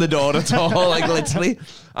can't open the door at all. Like, literally,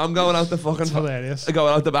 I'm going out the fucking... hilarious.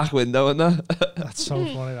 Going out the back window and that. That's so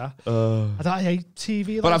funny, that. I hate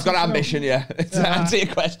TV but I've got ambition, To answer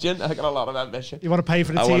your question, I've got a lot of ambition. You want to pay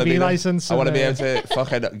for the TV license? I want to be able to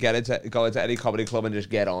fucking go into any comedy club and just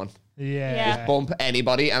get on. Yeah. Just bump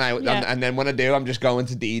anybody, and then when I do, I'm just going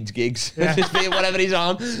to Deed's gigs. Just be whatever he's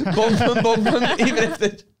on. Bump him, even if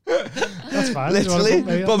the... That's fine.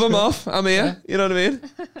 Literally, bump him off. I'm here. Yeah. You know what I mean?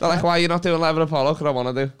 They're like, why are you not doing Live at Apollo? Because I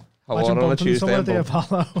want to do. On a Tuesday.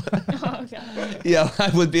 Apollo. Yeah, I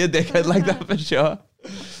would be a dickhead like that for sure.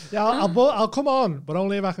 Yeah, I'll come on, but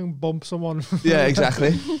only if I can bump someone. Yeah,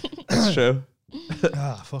 exactly. That's true.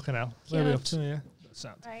 Fucking hell. Where are we up to? Yeah.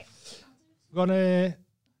 Sound. Right.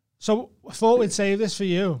 So I thought we'd save this for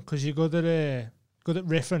you because you're good at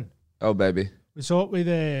riffing. Oh baby. We thought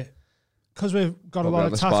we'd because we've got a lot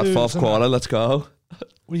of tattoos. Fourth quarter, let's go.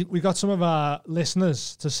 We got some of our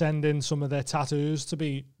listeners to send in some of their tattoos to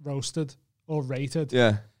be roasted or rated.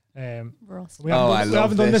 Yeah. We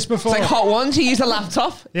haven't done this before. It's like Hot Ones. You use a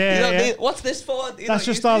laptop. Yeah. What's this for? That's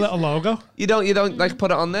just our little logo. You don't like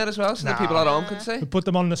put it on there as well, so the people at home can see. We put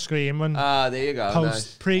them on the screen when. There you go.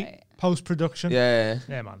 Post production. Yeah,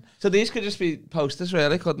 man. So these could just be posters,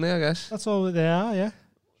 really, couldn't they? I guess that's all they are. Yeah.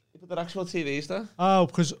 But they're actual TVs, though. Oh,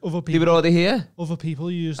 because other people. You were already here. Other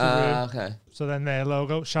people use the room. Okay. So then their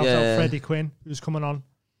logo. Shout out Freddie Quinn, who's coming on.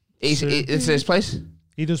 It's his place.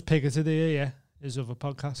 He does Pigoted here, yeah. His other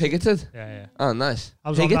podcast. Pigoted? Yeah. Oh, nice.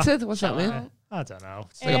 Pigoted? What's that mean? I don't know.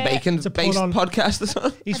 It's like a bacon-based podcast or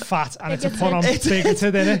something. He's fat and it's a pun on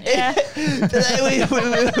Bigoted, innit? Yeah.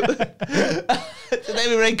 Today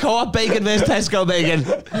we rate Co-op bacon versus Tesco bacon.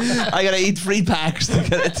 I gotta eat 3 packs to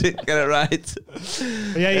get it right.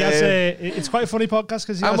 But yeah, it's quite a funny podcast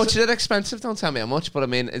because how much is it expensive? Don't tell me how much, but I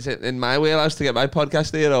mean, is it in my wheelhouse to get my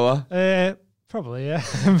podcast here or what? Probably, yeah.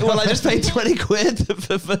 Well, I just paid 20 quid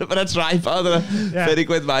for a tripod and a 30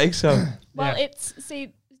 quid mic, so. Well,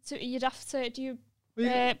 you'd have to, we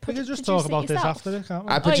can just talk about this after it, can't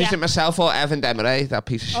we? I produced it myself or Evan Demaray, that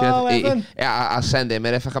piece of shit. Evan. I'll send him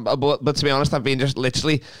in if I can. But to be honest, I've been just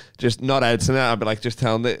literally just not editing it. I'd be like, just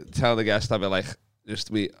telling the guest, I'd be like,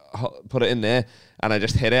 we put it in there and I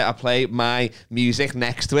just hit it. I play my music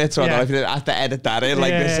next to it, so I don't know if you have to edit that in.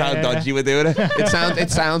 Like, this sound dodgy we're doing it. It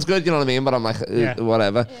sounds good, you know what I mean? But I'm like,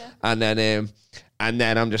 whatever. Yeah. And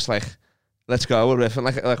then I'm just like, let's go. We're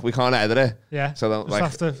riffing like we can't edit it. Yeah. So don't like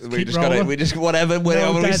we just rolling. we just whatever we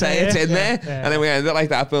say it's in there, and then we end it like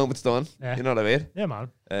that. Boom, it's done. Yeah. You know what I mean? Yeah, man.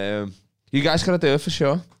 You guys gotta do it for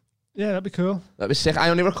sure. Yeah, that'd be cool. That'd be sick. I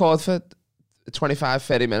only record for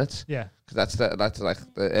 25-30 minutes. Yeah. Because that's like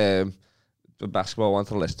the basketball one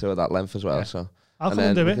to listen to at that length as well. Yeah. So I'll come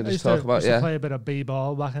and do it. I used to play a bit of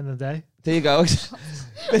b-ball back in the day. There you go.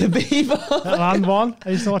 Bit of b-ball. And one.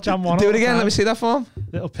 I used to watch and one. Do it again. Let me see that form.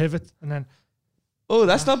 Little pivot and then. Oh,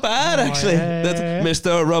 that's not bad actually. That's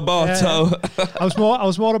Mr. Roboto. I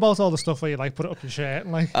was more about all the stuff where you like put it up your shirt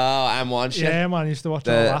and like. Oh, and one shit. Yeah, man. I used to watch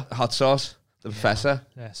all that. Hot sauce. The Professor.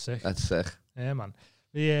 Yeah, sick. That's sick. Yeah, man.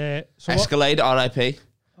 Yeah. So Escalade, R.I.P. He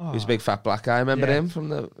was a big fat black guy. Remember him from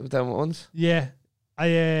them ones? Yeah.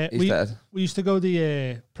 He's dead. We used to go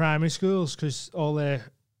to primary schools because all the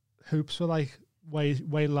hoops were like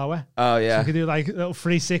way lower. Oh yeah. So I could do like little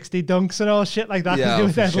 360 dunks and all shit like that. Yeah, do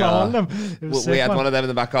it dead low on them. We had one of them in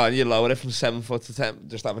the back garden. You lower it from 7 foot to 10,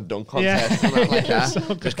 just having dunk contests and like that.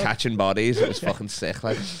 So just catching bodies. It was fucking sick,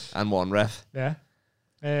 like, and one ref. Yeah.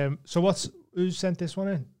 So who sent this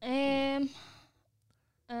one in?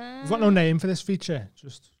 We've got no name for this feature.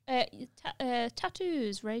 Just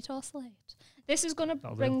tattoos, Rate or Slate. This is gonna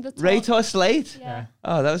bring the Rate or Slate. Yeah.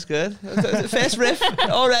 Oh, that was good. First riff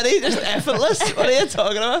already, just effortless. What are you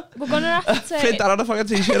talking about? We're gonna have to print that on a fucking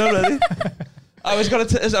t-shirt already. I was gonna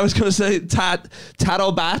say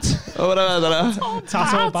tatto bat or whatever. I don't know.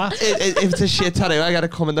 Tatto bat. If it's a shit tattoo, I gotta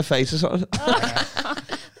come in the face or something.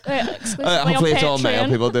 Hopefully it's all male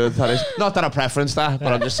people doing tattoos. Not that I preference that,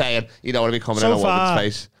 but I'm just saying you don't want to be coming in a woman's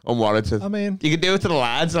face unwarranted. I mean, you can do it to the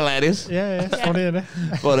lads, the ladies. Yeah, it's funny, isn't it?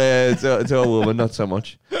 But to a woman, not so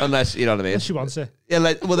much. Unless, you know what I mean. Unless she wants it. Yeah,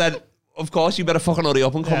 well then, of course, you better fucking hurry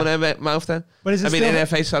up and come in her mouth then. But is it in her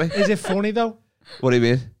face, sorry. Is it funny though? What do you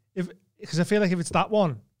mean? Because I feel like if it's that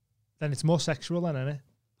one, then it's more sexual then, isn't it?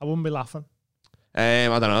 I wouldn't be laughing. I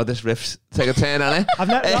don't know. This riff's take a turn, hasn't it? I've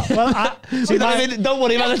never. Don't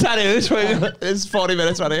worry about the tattoos. It's 40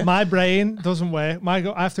 minutes, right? My brain doesn't work. I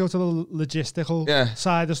have to go to the logistical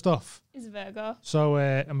side of stuff. He's a Virgo. So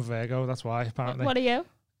I'm a Virgo. That's why, apparently. What are you?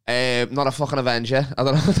 Not a fucking Avenger. I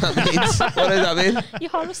don't know what that means. What does that mean? Your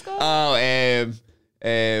horoscope? Oh,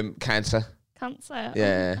 Cancer. Cancer.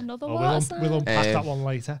 Yeah. Another one. We'll unpack that one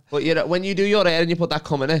later. But you know, when you do your hair and you put that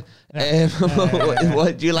cum in it,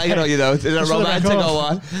 what do you like it or you don't? Is it romantic or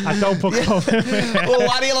what? I don't put cum in it. Well,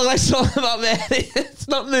 why do you look like something about me? It's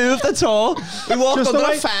not moved at all. We walked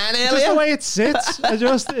under a fan earlier. Just the way it sits.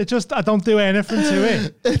 I don't do anything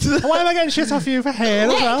to it. Why am I getting shit off you for hair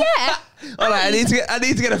as well? Yeah. All right, I need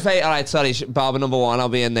to get a fade. All right, sorry, barber number 1. I'll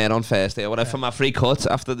be in there on Thursday or whatever for my free cut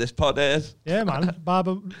after this pod airs. Yeah, man.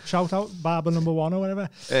 Shout out barber number 1 or whatever.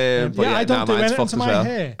 I don't do anything to my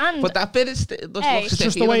hair. But that bit looks it's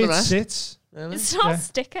just the way it sits. Really? It's not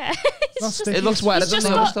sticker. It looks wetter than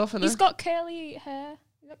the other stuff, isn't it? He's got curly hair.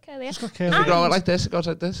 He's got curly hair. You grow it like this, it goes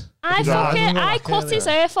like this. I cut his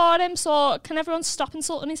hair for him, so can everyone stop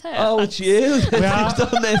insulting his hair? Oh, it's you. You've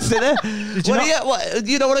done this, innit?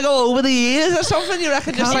 You don't want to go over the years or something? You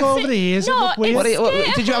reckon just like over the years? No,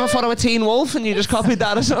 did you have a photo of Teen Wolf and you just copied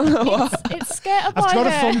that or something? It's skater boy. I've got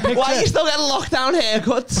a fun picture. Why are you still getting lockdown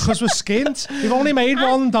haircuts? Because we're skint. We've only made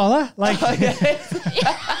 $1. Like,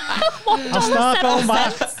 I'll start going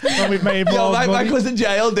back when we've made more money. My cousin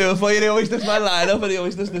Jay will do it for you. He always does my lineup and he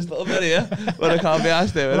always does this little video when I can't be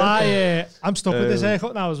asked to. Well, I'm stuck with this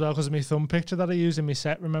haircut now as well because of my thumb picture that I use in my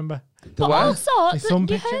set, remember? But also,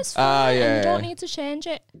 your hair's fine and you don't need to change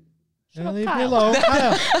it. Leave me alone,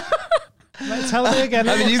 Kyle. Tell me again.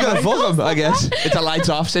 I mean, you gotta fuck him, I guess. It's a lights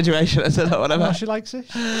off situation, isn't it? Whatever. No, she likes it.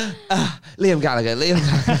 Liam Gallagher.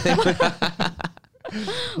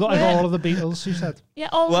 Look like all of the Beatles, she said. Yeah,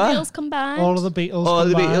 all the Beatles combined. All of the Beatles All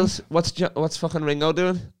combined. the Beatles. What's fucking Ringo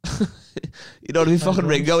doing? You know what I mean? Fucking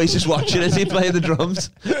Ringo, he's just watching as he playing the drums,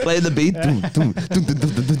 playing the beat.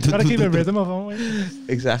 Gotta keep a rhythm of, haven't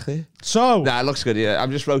we? Exactly. So. Nah, it looks good, yeah.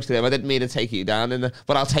 I'm just roasting him. I didn't mean to take you down,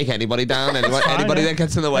 but I'll take anybody down. Anybody that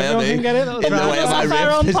gets in the way of me. In the way of my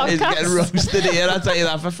riff is getting roasted here. I'll tell you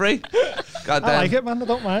that for free. God damn. I like it, man. I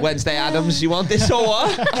don't mind. Wednesday Addams, you want this or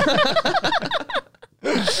what?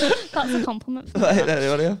 That's a compliment for me.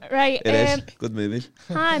 Right. It is. Good movie.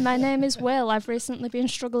 Hi, my name is Will. I've recently been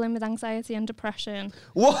struggling with anxiety and depression.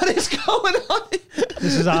 What is going on?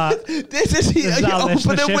 This is our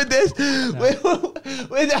opening with this.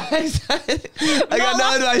 With anxiety. I got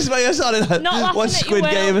no advice for you. Sorry. What Squid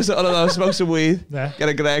Game or something? I don't know. Smoke some weed. Yeah. Get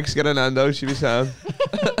a Greggs, get a Nando's. She'll be sound.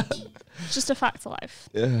 Just a fact of life.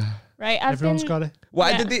 Yeah. Right. Everyone's got it.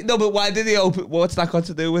 Why did they open? What's that got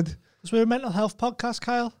to do with? Because we're a mental health podcast,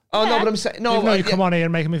 Kyle. Oh, no, but I'm saying... No, you come on here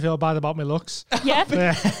and making me feel bad about my looks. Yeah.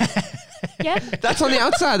 Yeah. That's on the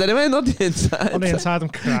outside anyway, not the inside. On the inside, I'm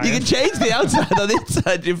crying. You can change the outside on the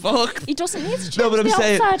inside, you fuck. He doesn't need to change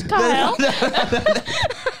the outside, Kyle.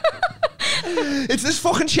 It's this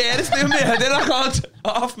fucking chair that's doing me. Then I can't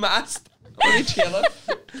off-mast. I'm really chilling.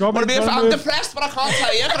 I'm depressed, but I can't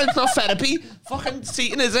tell you, but it's not therapy. Fucking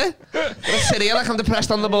seating, is it? I'm sitting here like I'm depressed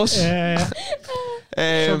on the bus. Yeah.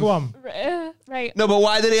 So go on. Right. No, but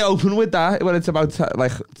why did he open with that when it's about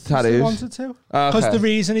tattoos? He wanted to. Because the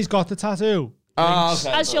reason he's got the tattoo. Oh,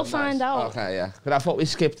 okay. As you'll find out. Okay, yeah. But I thought we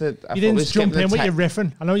skipped it. You didn't jump in with your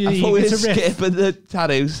riffing. I know you're eager to riff. I thought we were skipping the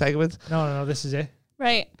tattoo segment. No, this is it.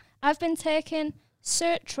 Right. I've been taking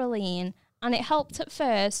sertraline. And it helped at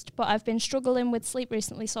first, but I've been struggling with sleep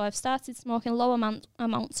recently, so I've started smoking low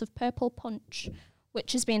amounts of Purple Punch.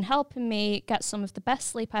 which has been helping me get some of the best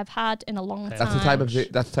sleep I've had in a long time. That's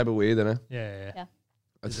the type of weed, isn't it? Yeah.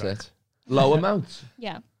 That's sick. Low amounts.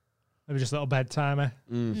 Yeah. Maybe just a little bedtimer.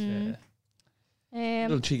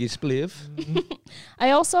 Little cheeky spliff.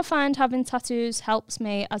 I also find having tattoos helps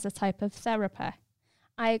me as a type of therapy.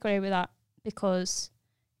 I agree with that because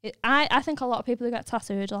I think a lot of people who get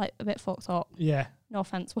tattooed are like a bit fucked up. Yeah. No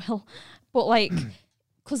offense, Will, but like,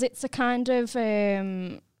 because it's a kind of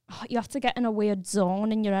you have to get in a weird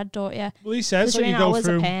zone in your head, don't you? Well, he says that you go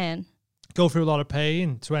through a lot of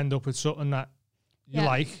pain to end up with something that you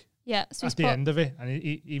like. Yeah, so at the end of it, and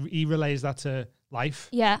he relays that to life.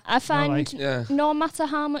 Yeah, I find no matter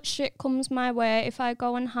how much shit comes my way, if I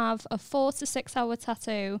go and have a 4 to 6 hour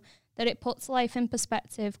tattoo, that it puts life in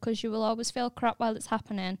perspective, because you will always feel crap while it's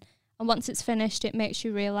happening, and once it's finished, it makes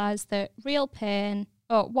you realise that real pain,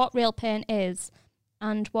 or what real pain is,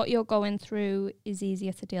 and what you're going through is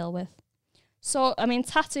easier to deal with. So, I mean,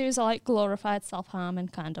 tattoos are like glorified self-harming,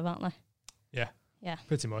 kind of, aren't they? Yeah,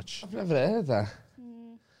 pretty much. I've never heard that.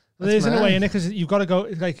 Well, there is in a way in it, because you've got to go.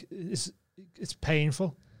 Like it's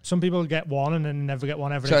painful. Some people get one and then never get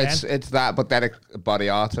one ever again. So it's that, but then a body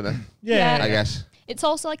art in it. Yeah, I guess. It's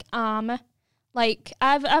also like armor. Like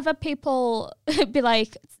I've had people be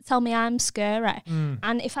like, tell me I'm scary,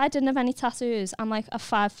 and if I didn't have any tattoos, I'm like a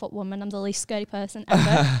 5 foot woman. I'm the least scary person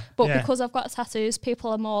ever. But because I've got tattoos,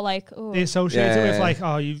 people are more like, oh. They associate it with like,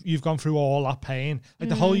 oh, you've gone through all that pain. Like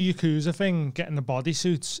the whole Yakuza thing, getting the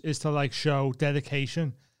bodysuits is to like show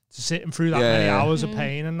dedication to sitting through that many hours of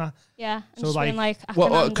pain and that. Yeah. So like,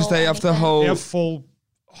 because they have the whole, they have full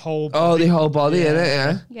whole body. Oh, the whole body in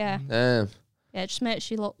it, yeah. Yeah, it just makes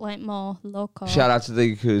you look like more local. Shout out to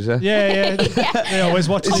the Yakuza. Yeah. They always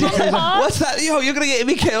watch the Yakuza. What's that? Yo, you're going to get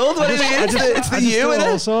me killed? What do you mean? It's the you,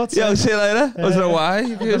 innit? Yo, see you later. Was it a Y,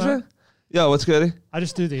 Yakuza? Yo, what's good? I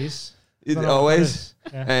just do these. Always.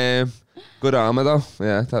 Good armor, though.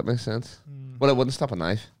 Yeah, that makes sense. Well, it wouldn't stop a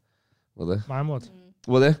knife, would it? Mine would.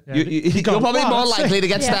 Will they? Yeah. You're probably more likely to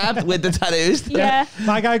get stabbed with the tattoos. Yeah.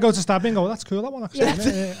 My guy goes to stab me and go, that's cool, that one actually. It's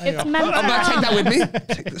I'm going to take that with me.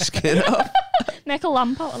 Take the skin off. Make a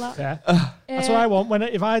lamp out of that. Yeah. That's what I want.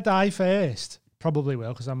 If I die first, probably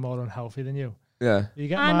will, because I'm more unhealthy than you. Yeah. We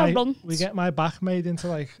get my back made into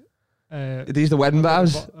like... Are these the wedding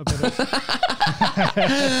vows? I'm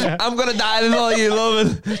going to die before you,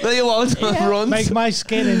 love it. No, you won't. Run. Make my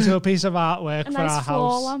skin into a piece of artwork for our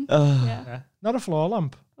house. Lamp. Not a floor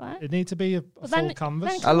lamp. What? It needs to be a full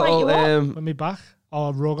canvas. A little, with me back. Or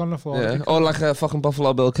a rug on the floor. Yeah. Or like a fucking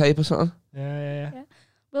Buffalo Bill cape or something. Yeah.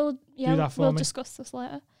 We'll discuss this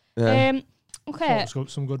later. Yeah. Okay.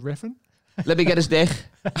 Some good riffing. Let me get his dick.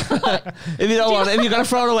 If you don't want it, if you're going to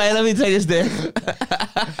throw it away, let me take his dick.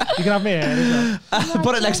 You can have me here as well.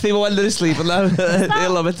 Put it next to people when they're asleep and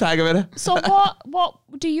they'll love it, tag him in it. So what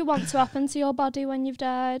do you want to happen to your body when you've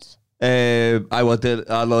died? I wanted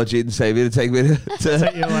our Lord Jesus Savior to take me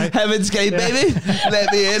to Heaven's Gate, baby.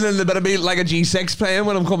 Let me in, and there better be like a G6 playing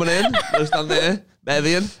when I'm coming in. I'll stand there,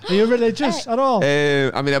 bevying. Are you religious at all?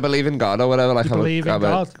 I mean, I believe in God or whatever. Like, I'm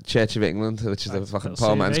a Church of England, which is a fucking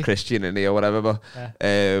poor man's Christian in here or whatever.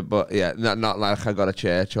 But yeah, not like I got a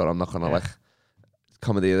church or I'm not gonna like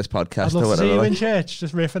comedy of this podcast. I'd love to see you in church,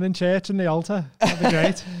 just riffing in church in the altar. That'd be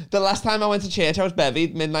great. The last time I went to church, I was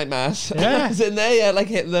bevied, midnight mass. Yeah. I was in there, like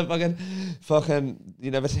hitting the fucking. You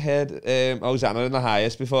never heard Hosanna in the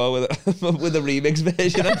Highest before with the remix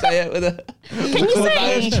version. I tell you, with a. Can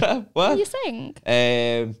you sing? What? Can you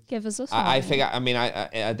sing? Give us a song. I think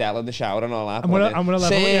Adele in the shower and all that. I'm gonna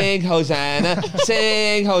sing Hosanna,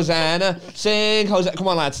 sing Hosanna, sing Hosanna. Come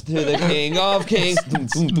on, lads, to the King of Kings.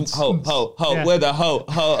 Ho ho ho, where the ho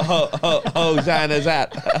Hosanna's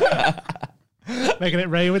at. Making it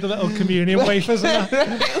rain with the little communion wafers and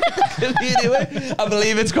that. I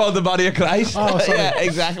believe it's called the Body of Christ. Oh, sorry. Yeah,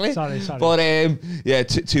 exactly. Sorry. But yeah,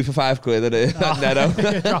 2 for £5 at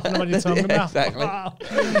Netto. Dropping them on your tongue and that. Exactly. Wow.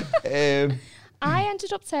 I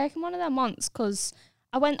ended up taking one of them once because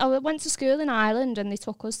I went to school in Ireland and they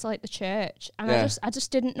took us to like the church and I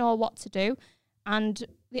just didn't know what to do. And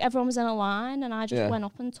everyone was in a line, and I just went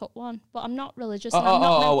up and took one. But I'm not religious. And I'm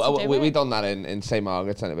not meant to do it. We done that in St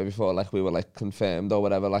Margaret's anyway before. Like we were like confirmed or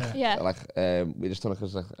whatever. Like we just done it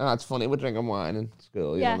because it's funny we're drinking wine in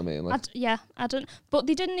school. You know what I mean? Like, I don't. But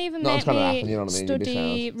they didn't even make me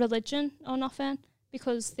study religion or nothing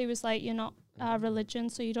because they was like, you're not our religion,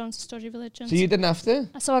 so you don't have to study religion. So you didn't have to.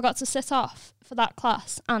 So I got to sit off for that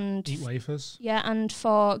class and eat wafers. Yeah, and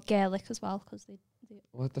for Gaelic as well because they.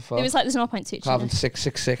 What the fuck? It was like there's no point teaching. Having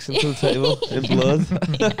 666 into the table in blood.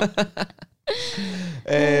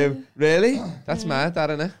 Really? That's mad, that,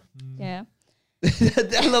 isn't it? Yeah.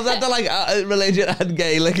 I love that they're like religion and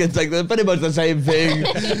Gaelic. It's like they're pretty much the same thing.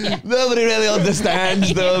 Nobody really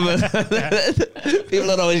understands them. People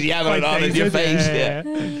are always yammering on in your face.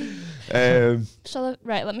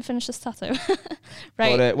 Right, let me finish this tattoo.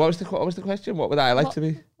 Right. But, what was the question? What would I like to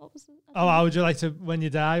be? How would you like to when you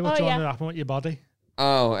die? What do you want to happen with your body?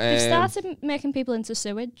 They started making people into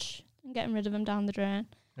sewage and getting rid of them down the drain.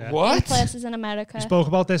 Yeah. What? In places in America. We spoke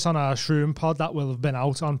about this on our Shroom pod that will have been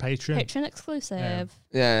out on Patreon. Patreon exclusive.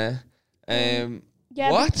 Yeah. Yeah.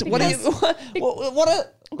 What?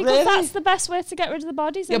 Because really? that's the best way to get rid of the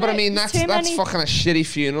bodies. Yeah, but I mean that's fucking a shitty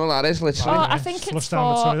funeral. That is literally. Oh, I think it's for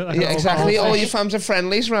like exactly. All your fams are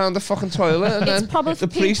friendlies around the fucking toilet, and then the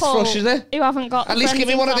priest flushes it. Who haven't got? At least give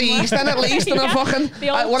me one of these, then at least, and I'm fucking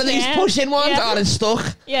one of these push-in ones. Oh, it's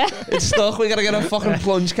stuck. Yeah, it's stuck. We gotta get a fucking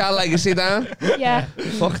plunge car legacy down. Yeah.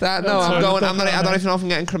 Fuck that. No, I'm going. I don't even know if I'm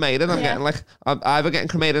getting cremated. I'm getting like I'm either getting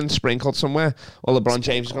cremated and sprinkled somewhere, or LeBron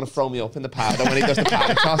James is gonna throw me up in the powder when he does the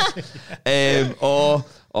powder toss,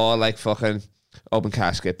 or like fucking open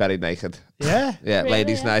casket, buried naked. Yeah. Yeah, really?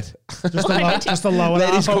 Ladies' night. Just a lower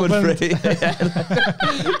ladies coming open. free.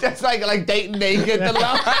 Just like dating naked.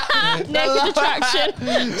 Naked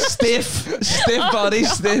attraction. Stiff body,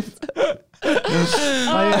 stiff.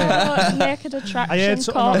 Naked attraction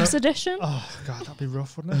corpse edition. Oh god, that'd be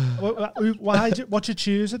rough, wouldn't it? What you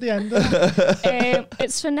choose at the end of it?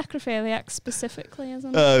 It's for necrophiliacs specifically,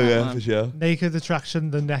 isn't it? Oh yeah, for sure. Naked attraction,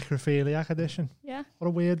 the necrophiliac edition. Yeah. What a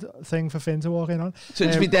weird thing for Finn to walk in on. So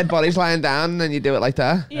it'd be dead bodies lying down and then you do it like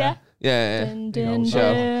that? Yeah. Yeah. Dun, dun,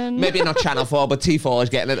 dun. Maybe not Channel 4, but T4 is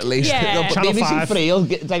getting it at least. Yeah. Channel 5. BBC 3 will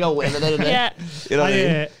take a win of it. Yeah. You know what I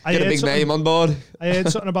mean? Get a big name on board. I heard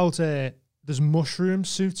something about there's mushroom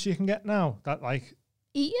suits you can get now that like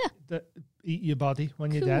eat your body when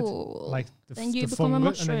you're dead. Like then you the become a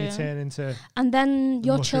fungus, mushroom. and then you turn into. And then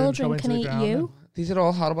your children can eat you. These are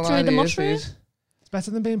all horrible Through ideas. The mushroom? It's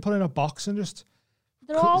better than being put in a box and just.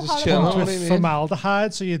 They're all horrible. With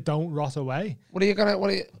formaldehyde, so you don't rot away. What are you gonna?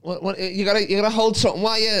 You gotta hold something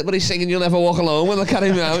while he's singing. You'll never walk alone when they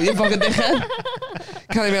carry me out. You fucking dickhead.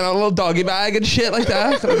 Carry me out a little doggy bag and shit like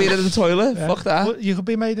that. Could have been in the toilet. Yeah. Fuck that. Well, you could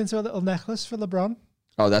be made into a little necklace for LeBron.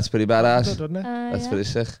 Oh, that's pretty badass. Good, doesn't it? That's pretty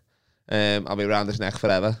sick. I'll be around his neck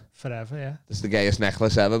forever. Forever, yeah. It's the gayest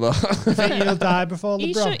necklace ever, but I think you'll die before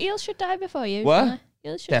LeBron. You should die before you. What?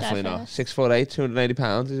 Definitely not. 6'8", 280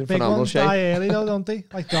 pounds. He's in big phenomenal ones shape. Die early though, don't they?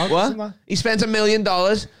 Like dogs. What? And that. He spends $1 million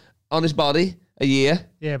on his body a year.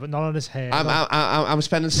 Yeah, but not on his hair. I'm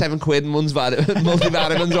spending £7 in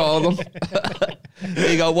multivitamins, all of them.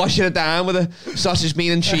 There you go, washing it down with a sausage,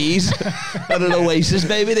 meat and cheese and an Oasis,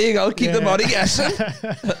 baby. There you go, keep the body guessing.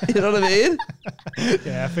 You know what I mean?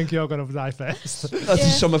 Yeah, I think you're going to die first. That's a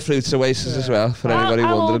summer fruits Oasis as well, for anybody wondering.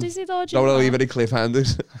 How old is he though? Don't want to leave any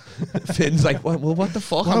cliffhangers. Finn's like, well, what the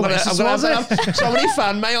fuck? I'm going to have so many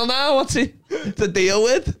fan mail now. What's he to deal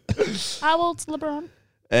with? How old's LeBron?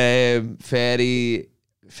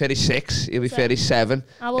 36. He'll be 37.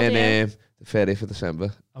 How old are you? The 30th of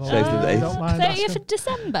December. Save the date. 30th of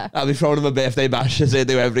December? I'll be throwing him a birthday bash as they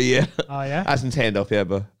do every year. Oh, yeah? Hasn't turned up yet,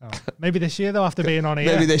 but... Oh. Maybe this year, though, after being on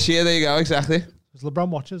here. Maybe this year, there you go, exactly. Because LeBron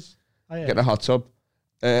watches. Oh, yeah. Get a hot tub.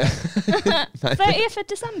 30th of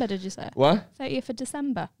December, did you say? What? 30th of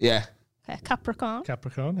December. Yeah. Okay, Capricorn.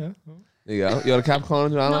 Capricorn, yeah. There you go. You're a Capricorn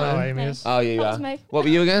as well? No, Amy is. Oh, you are. What were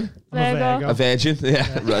you again? Virgo. A virgin?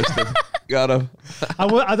 Yeah, roasted. Got him.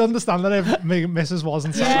 I'd understand that if Mrs.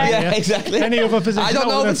 wasn't sat like yeah, exactly. Any other position. I don't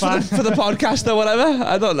know if it's for the podcast or whatever.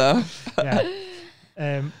 I don't know.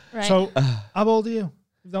 Yeah. Right. So, how old are you?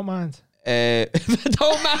 If you don't mind. If I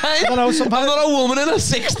don't mind. I don't know, I'm not a woman in her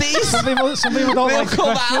 60s. Some people don't like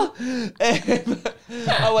the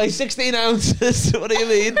I weigh 16 ounces. What do you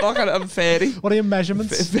mean? I'm 30. What are your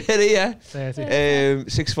measurements? 30, yeah. 30.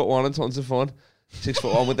 6'1" and tons of fun.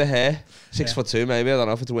 6'1" with the hair. 6'2" maybe. I don't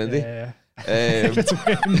know if it's windy. Yeah. If it's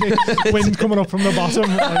wind coming up from the bottom.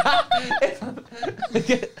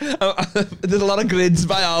 There's a lot of grids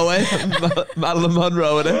by our way. Marilyn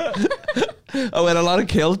Monroe in it. I wear a lot of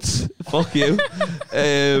kilts. Fuck you.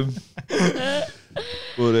 Right.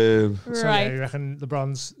 So yeah, you reckon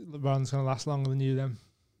LeBron's going to last longer than you then?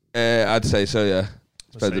 I'd say so, yeah.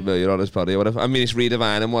 Spends $1 million on his body or whatever. I mean, it's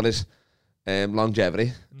redefining what is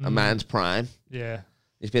longevity. A man's prime. Yeah.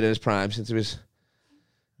 He's been in his prime since he was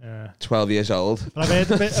 12 years old. But I've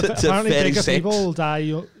heard apparently bigger people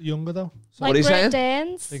die younger though. So like Great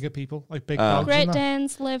Danes. Bigger people, like big dogs. Great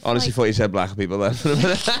Danes live. Honestly, thought you said black people then.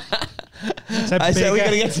 I said we're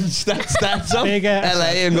going to get some stats up.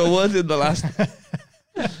 LA and Goodwood in the last.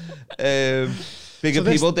 Bigger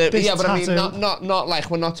people did. Yeah, but I mean, not like,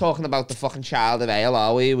 we're not talking about the fucking child of Ale,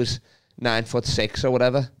 are we? He was 9'6" or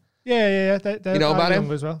whatever. Yeah. They're you know about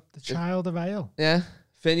him as well. The Child of Hale. Yeah,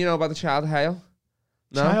 Finn, you know about the Child of Hale?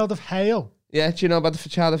 No? Child of Hale. Yeah, do you know about the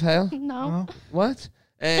Child of Hale? No. What?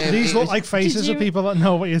 These look like faces of people that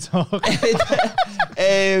know what you're talking.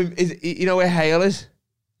 You know where Hale is?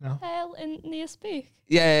 No. Hale in near Speak.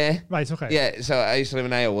 Yeah. Right, okay. Yeah, so I used to live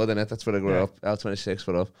in Halewood, innit? That's where I grew up. L26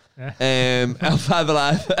 for up. Yeah. L5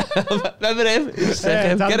 Alive. Remember him? He's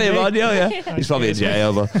sick. Get him on, yeah. He's probably in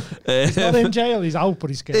jail, but... he's not in jail, he's out, but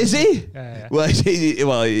he's scared. Is he? Yeah. Well,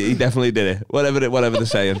 he definitely did it. Whatever they're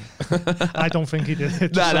saying. I don't think he did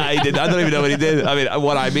it. No, he didn't. I don't even know what he did. I mean,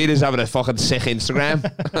 what I mean is having a fucking sick Instagram.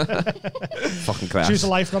 Fucking class. Choose a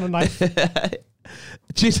life, not a knife.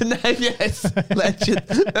 Choose a knife, yes. Legend.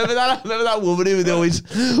 Remember that woman who would always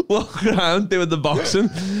walk around doing the boxing?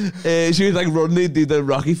 She was like running, he'd do the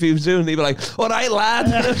Rocky theme too, and he'd be like, all right, lad.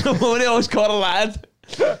 The woman he always called a lad.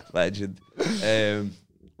 Legend.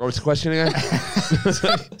 What was the question again?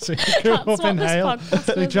 So you grew up in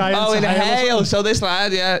Hale. In Hale. So this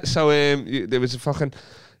lad, yeah. So there was a fucking...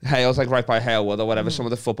 Hale's like right by Halewood or whatever. Some of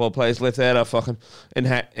the football players lived there. Or fucking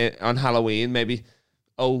on Halloween, maybe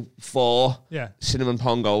 04. Yeah. Cinnamon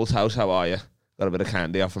Pongold's house. How are you? Got a bit of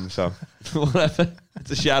candy off him, so whatever. It's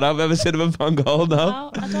a shout out. Remember Cinnamon Pongold?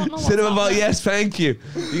 No, I don't know. Cinnamon Pongold. Yes, thank you.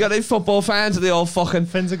 You got any football fans? Are they all fucking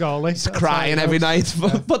Finn's a goalie? Crying every night.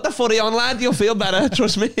 Yeah. Put the footy on, lad. You'll feel better.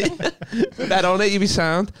 Trust me. Bet on it. You'll be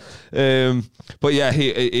sound. But yeah,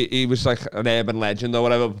 he was like an urban legend or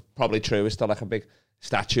whatever. Probably true. There's still like a big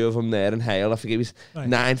statue of him there in Hale. I think he was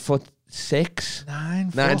 9'6".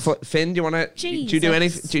 9 foot. Finn, do you want to? Do you do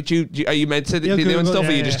anything? Are you meant to be doing stuff, or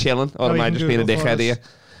are you just chilling, or am I just being a dickhead here?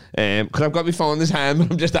 Because I've got my phone in his hand,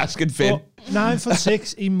 but I'm just asking Finn.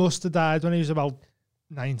 9'6". He must have died when he was about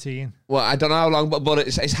 19. Well, I don't know how long, but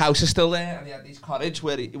his house is still there, and he had this cottage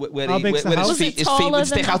where his feet would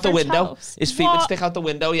stick out the window. House? His feet would stick out the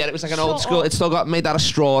window. Yeah, it was like an old school. It still got made out of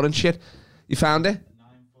straw and shit. You found it?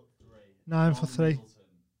 9'3".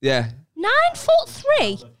 Yeah.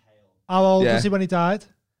 9'3". How old was he when he died?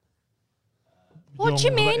 What do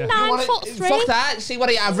you mean, 9'3"? Fuck that. See what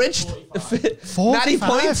he averaged? 90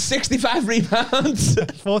 points, 65 rebounds.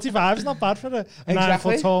 45 is not bad for a 9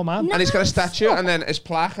 foot tall man. And he's got a statue and then his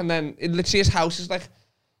plaque, and then literally his house is like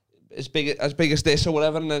as big as this or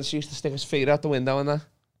whatever, and then she used to stick his feet out the window and that.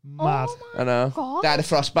 Mad. I know. God. Died of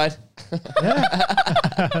frostbite.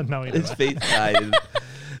 Yeah. No, he didn't. His feet died.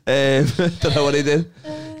 Don't know what he did.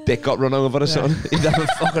 Dick got run over or something. He'd have a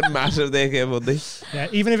fucking massive dick here, wouldn't he? Yeah,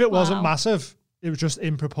 even if it wasn't massive, it was just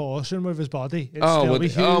in proportion with his body. It'd still be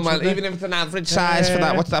huge, man, even if it's an average size for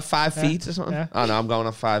that, what's that, 5 feet or something? Yeah. Oh no, I'm going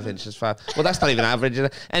on 5 inches. 5. Well, that's not even average, is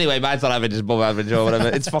it? Anyway, mine's not average, it's above average or whatever.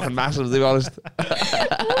 It's fucking massive, to be honest.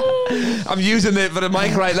 I'm using it for the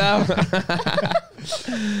mic right now.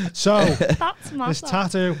 So, that's massive. This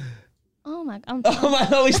tattoo. Oh my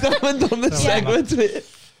God. We still haven't done the segment.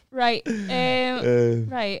 Right.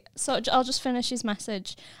 Right. So I'll just finish his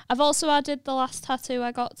message. I've also added the last tattoo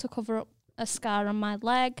I got to cover up a scar on my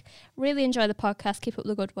leg. Really enjoy the podcast. Keep up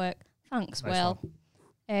the good work. Thanks, nice Will.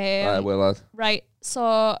 Right, Will, lad. Right. So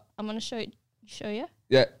I'm going to show you.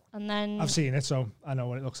 Yeah. And then... I've seen it, so I know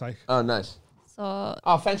what it looks like. Oh, nice. So...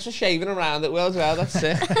 Oh, thanks for shaving around it, Will, as well. That's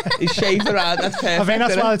sick. He's shaved around. That's perfect. I think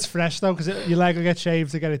that's why it's fresh, though, because your leg will get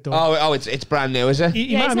shaved to get it done. Oh, it's brand new, is it?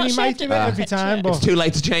 He might do it every time, but... It's too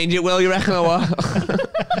late to change it, Will, you reckon, or what?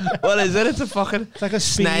 What is it? It's a fucking... It's like a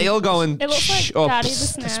snail going... It looks like Daddy the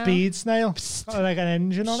snail. A speed snail. Got like an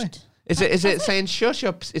engine on it. Is it saying shush,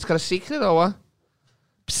 or it's got a secret, or what?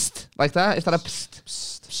 Psst. Like that? Is that a psst?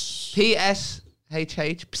 Psst.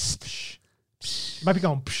 P-S-H-H. Psst. Psst. Might be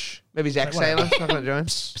going psh. Maybe he's exhaling. Not going to join.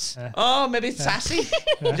 Oh, maybe it's sassy.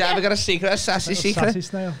 Have you ever got a secret? A sassy secret? Sassy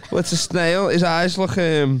snail. Well, it's a snail. His eyes look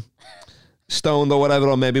stoned or whatever,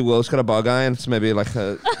 or maybe Will's got a bug eye and it's maybe like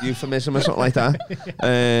a euphemism or something like that.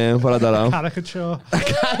 But I don't know. Caricature. A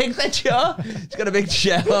caricature? He's got a big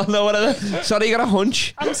shell on or whatever. Sorry, you got a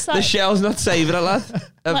hunch. The shell's not saving it, lad.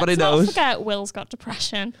 Everybody knows. Let's not forget Will's got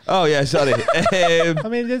depression. Oh, yeah, sorry. I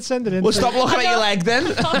mean, he did send it in. Well, stop looking at your leg then.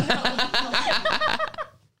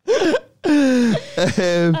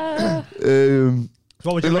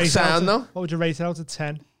 What would you rate sound, though? What would you rate it out of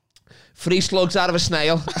 10? 3 slugs out of a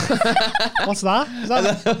snail. What's that?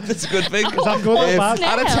 That's a good thing. Is that good or bad?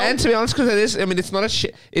 Out of 10, to be honest, because it is. I mean, it's not a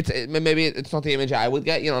shit. Maybe it's not the image I would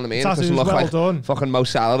get. You know what I mean? It doesn't look like fucking Mo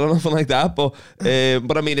Salah or nothing like that. But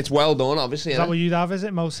I mean, it's well done. Obviously, is that what you'd have? Is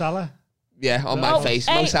it Mo Salah? Yeah, on my face.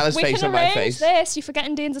 Mo Salah's face on my face. This. You're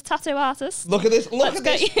forgetting Dean's a tattoo artist. Look at this. Look at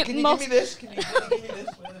this. Can you give me this? Can you give me this?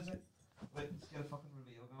 Where is it? Wait, let's get a fucking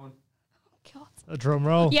reveal going. God. A drum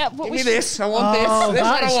roll. Yeah, but give me this. I want this. This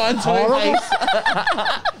is what I want.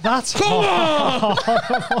 That's horrible.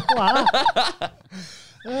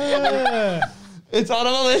 It's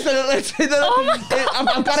horrible, isn't it?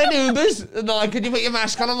 I've got an Ubers. And they're like, can you put your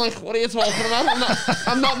mask on? I'm like, what are you talking about?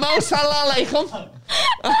 I'm not Mo Salah alaikum.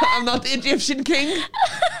 I'm not the Egyptian king.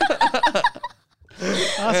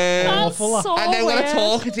 That's awful. So and then when I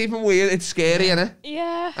talk, it's even weird. It's scary, innit?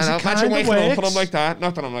 Yeah. And I imagine waking up and I'm like that.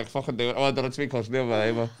 Not that I'm like, fucking do it. Oh, I done it to me cousin the other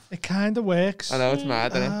day, but it kind of works. I know, it's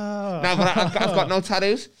mad, innit? No, but I've got no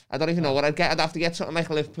tattoos. I don't even know what I'd get. I'd have to get something like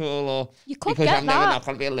Liverpool or... You could because get I'm never not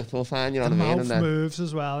going to be a Liverpool fan, you know the what I mean? The mouth moves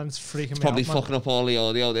as well and it's freaking me out. Probably fucking up all the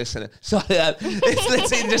audio, this and it. Sorry, it's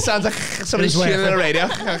literally just sounds like somebody's shooting on the radio.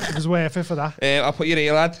 It was worth it for that. I'll put your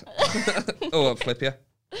ear, lad. Oh, I'll flip you.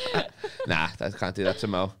 Nah, I can't do that to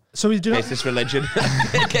Mo. So we do not... this religion.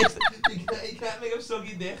 You can't make him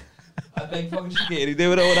soggy dick. I think fucking Shaqiri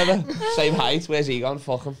do it or whatever. Same height. Where's he gone?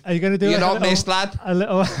 Fuck him. Are you going to do You're not missed, lad. A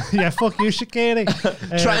little... Yeah, fuck you, Shaqiri.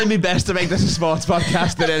 Trying my best to make this a sports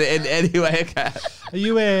podcast in any way I can. Are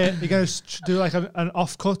you going to do like an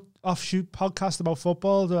offshoot podcast about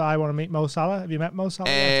football? Do I want to meet Mo Salah? Have you met Mo Salah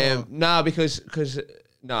yet, no, because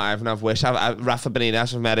no, I haven't. I've wished. Rafa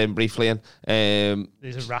Benitez, I've met him briefly, and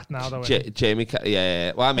he's a rat now, though. Jamie,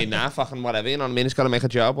 yeah. Well, I mean, fucking whatever. You know what I mean? He's got to make a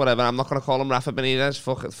job, whatever. I'm not going to call him Rafa Benitez.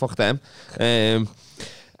 Fuck them.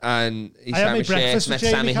 And he sent me shirts, met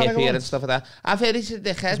Sammy Hippier and stuff like that. I've heard he's a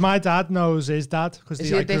dickhead. My dad knows his dad because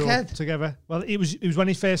they like, grew up together. Well, it was when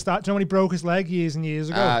he first started. Do you know when he broke his leg years and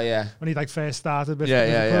years ago? Yeah. When he like first started with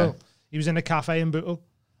yeah. He was in a cafe in Bootle,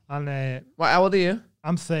 and how old are you?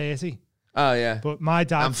 I'm 30. Oh yeah, but my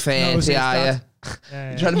dad. I'm 30. Are you?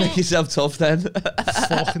 You're trying to make yourself tough then?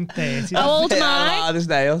 Fucking 30. How old am I? Hard as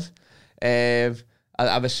nails.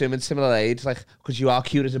 I'm assuming similar age, like because you are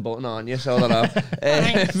cute as a button, aren't you? So I don't know.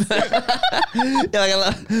 You're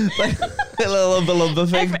like a little lumber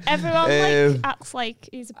thing. Everyone like acts like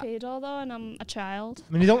he's a pedo though, and I'm a child.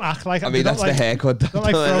 I mean, you don't act like. I mean, that's the haircut. Don't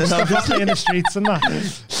like throw stuff at me in the streets and that.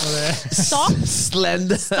 Stop.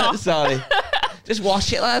 Slender. Stop. Sorry. Just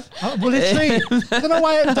wash it, lad. Well, literally, I don't know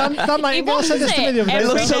why Dan Nightingale said this to me the other day. It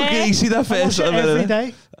looks so greasy, that face. Every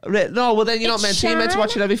day. No, well then you're not meant to. You're meant to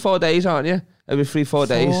watch it every 4 days, aren't you? Every 3-4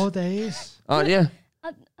 days. 4 days. Aren't you?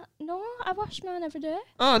 No, I wash mine every day.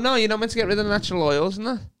 Oh no, you're not meant to get rid of the natural oils and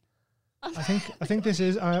that. I think this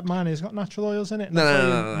is mine has got natural oils in it.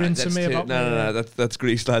 No. Rinsing me about. No. That's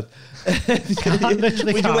grease, lad.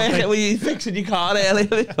 Literally, were you fixing your car earlier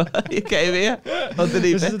before you came here?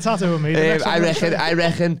 This is a tattoo of me. I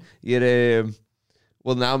reckon you're.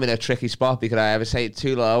 Well, now I'm in a tricky spot because I ever say it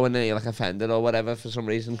too low and then you're like offended or whatever for some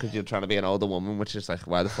reason because you're trying to be an older woman, which is like,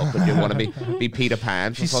 why the fuck would you want to be Peter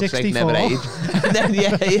Pan? For She's fuck's 64. sake, never age. And then,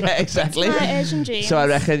 yeah, exactly. It's my Asian jeans. So I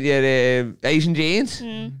reckon you're Asian jeans.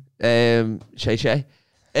 Shay.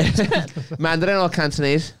 Mandarin or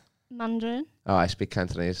Cantonese? Mandarin. Oh, I speak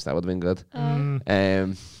Cantonese. That would have been good. Are you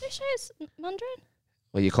sure it's Mandarin?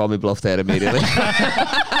 Well, you called me bluff there immediately.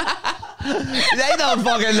 They don't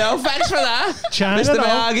fucking know. Thanks for that, China, Mr.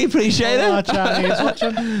 Miyagi. Appreciate it. Chinese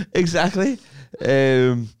watching. Exactly.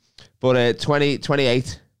 But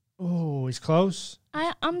 28. Oh, he's close.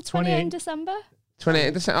 I'm 28 in December.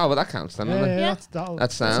 28 December. Oh, well, that counts then, doesn't it? Yeah.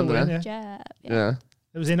 That's sound, win, yeah.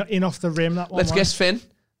 It was in off the rim, that one. Let's guess Finn.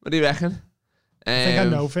 What do you reckon? I think I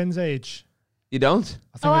know Finn's age. You don't?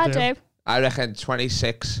 I do. I reckon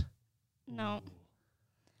 26. No.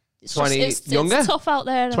 It's 20 it's younger? It's tough out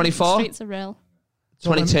there. 24? The streets are real.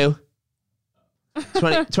 22.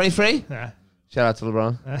 23? Yeah. Shout out to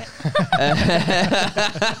LeBron.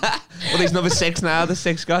 Well, he's number 6 now, the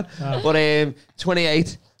 6th god. Oh. But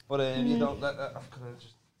 28. But you don't let that.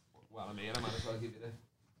 Just, well, I mean, I might as well give you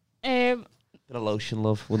the. Bit of lotion,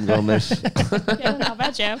 love. Wouldn't go miss. Yeah, not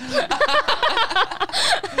bad, Joe.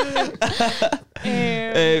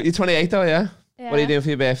 You're 28 though, yeah? What are you doing for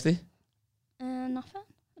your birthday? Nothing.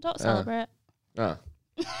 I don't celebrate. Oh.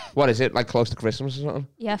 What is it, like close to Christmas or something?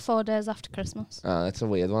 Yeah, 4 days after Christmas. Oh, that's a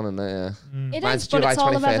weird one, isn't it? Yeah. It Mine's is, but July it's all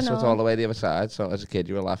I've 21st, ever so it's known. all the way the other side. So as a kid,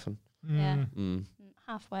 you were laughing. Yeah.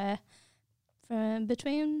 Halfway from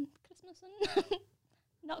between Christmas and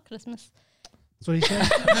not Christmas. That's what he said.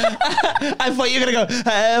 I thought you were going to go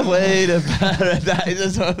halfway to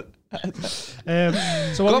paradise.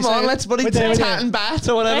 So come on, let's buddy tat and bat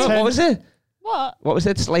or whatever. What was it? What was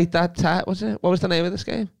it? Slate that tat, was it? What was the name of this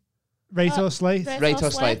game? Rate or slate? Rate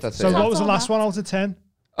or slate, that's it. So what was the last one out of 10?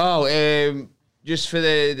 Oh, just for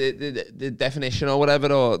the definition or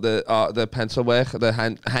whatever, or the pencil work, the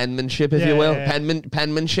handmanship, if you will. Yeah.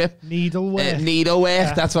 Penmanship. Needlework.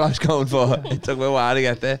 Needlework, that's what I was going for. It took me a while to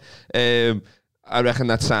get there. I reckon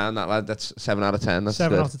that's sound, that lad. That's 7 out of 10. That's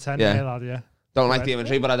 7 good. out of 10, yeah, lad, yeah. Don't like the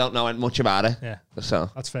imagery, but I don't know much about it. Yeah. So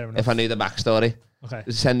that's fair enough. If I knew the backstory, okay,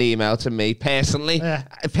 send the email to me personally. Yeah.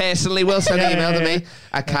 Personally, will send the email to me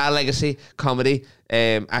at carlegacycomedy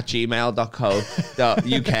at gmail.co.uk. There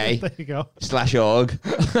you go.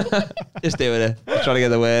 /org. Just doing it. Trying to get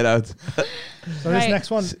the word out. So this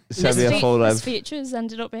next one, send me a full this feature's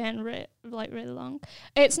ended up being really long.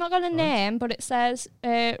 It's not got a name, but it says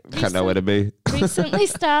can't know where to be. Recently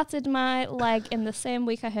started my leg in the same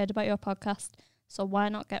week I heard about your podcast, so why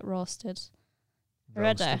not get roasted?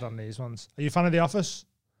 Roasted on these ones. Are you a fan of The Office?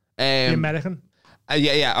 The American?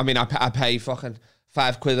 Yeah. I mean, I pay fucking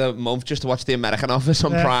 £5 a month just to watch The American Office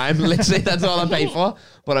on Prime. Literally, that's all I pay for.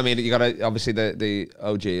 But I mean, you gotta obviously the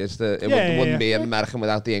OG is it wouldn't be an American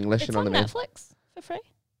without the English. It's you know on what I mean? Netflix for free.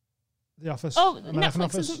 The Office. Oh, American Netflix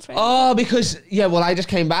Office. isn't free. Oh, because well, I just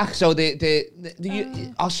came back, so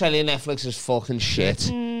the Australian Netflix is fucking shit.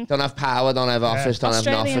 Don't have Power, don't have Office, don't have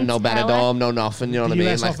nothing, no Benidorm, no nothing. You know what I mean?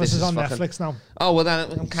 US Office is on Netflix now. Oh well,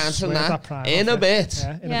 then I'm cancelling that in a bit.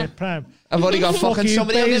 Yeah, in a bit. Prime. I've already got fucking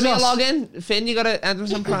somebody will give me a login. Finn, you got to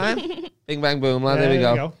Amazon Prime. Bing bang boom, lad. There we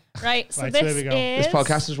go. Right, so this is this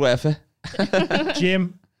podcast is worth it.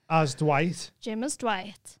 Jim as Dwight. Jim as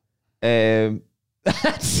Dwight.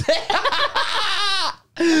 That's it.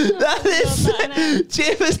 That is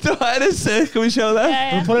Jim as Dwight is sick. Can we show that?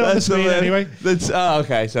 Yeah. We'll put it on the screen anyway.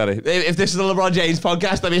 Okay, sorry. If this is the LeBron James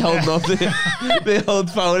podcast, I'd be holding up the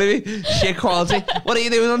old phone of me. Shit quality. What are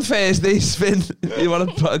you doing on Thursdays, Finn? You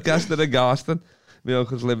want a podcast in a Garston? My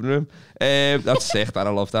uncle's living room. That's sick, that.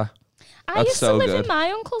 I love that. I used to live in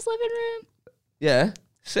my uncle's living room. Yeah,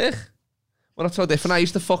 sick. Well, that's so different. I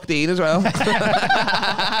used to fuck Dean as well.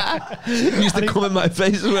 He used to come in my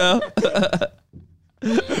face as well.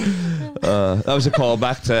 That was a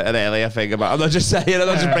callback to an earlier thing about. I'm not just saying it. I'm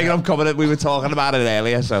not just bringing up comment. We were talking about it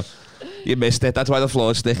earlier, so you missed it. That's why the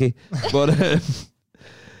floor's sticky. But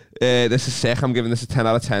this is sick. I'm giving this a 10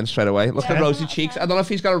 out of 10 straight away. Look at the rosy cheeks. I don't know if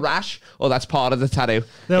he's got a rash or that's part of the tattoo.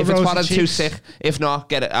 If it's part of too sick, if not,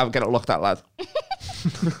 get it. I'll get it looked at, lad.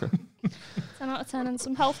 10 out of 10 and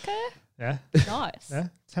some healthcare. Yeah. Nice. Yeah.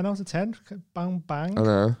 10 out of 10. Bang bang. I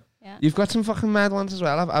know. Yeah. You've got some fucking mad ones as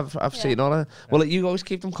well. I've seen all that. Well, you always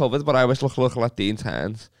keep them covered, but I always look at Dean's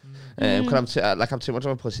hands. Because I'm too much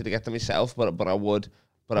of a pussy to get them myself, but I would.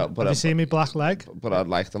 But have you seen me black leg? But I'd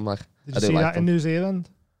like them. Like, did you see that in New Zealand?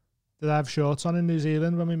 Did I have shorts on in New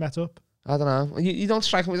Zealand when we met up? I don't know. You don't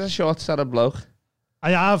strike me as a short-set bloke.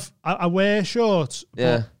 I have. I wear shorts.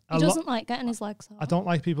 Yeah. He doesn't like getting his legs off. I don't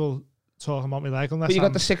like people talking about my leg unless. But you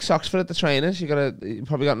got the 6 socks for it, the trainers. You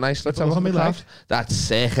probably got nice slits on my leg. That's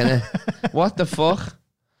sick, innit? What the fuck?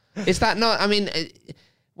 Is that not? I mean,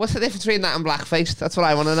 what's the difference between that and blackface? That's what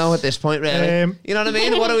I want to know at this point, really. You know what I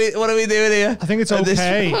mean? What are we doing here? I think it's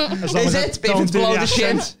okay. As long is as it? If it's below the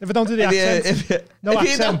shin. If I don't do the accent, if you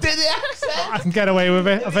don't do the accent, I can get away with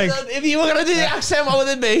it. I think. If you were gonna do the accent, what would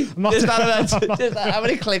it be? How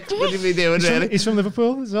many clicks would you be doing? Really? He's from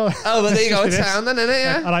Liverpool. So. Oh, but there you go. It's sounding, isn't it?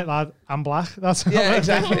 Yeah. I like lad. I'm black. That's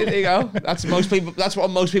exactly. There you go. That's most people. That's what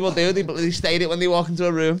most people do. They state it when they walk into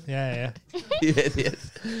a room. Yeah. You idiot.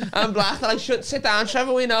 I'm black. They're like, sit down,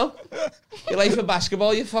 Trevor. We know. You late for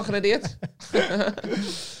basketball, you fucking idiot.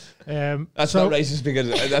 That's not racist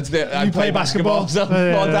because I play basketball 4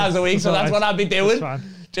 times a week, so that's what I'd be doing.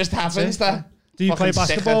 Just happens that. Do you play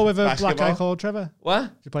basketball with a black guy called Trevor? What? Do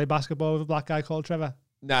you play basketball with a black guy called Trevor?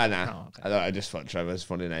 No. Oh, okay. I just thought Trevor's a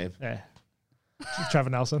funny name. Yeah. Trevor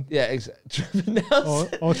Nelson. Yeah, Trevor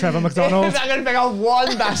Nelson. Or Trevor McDonald. I'm going to pick out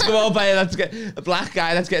one basketball player a black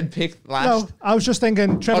guy that's getting picked last. No, I was just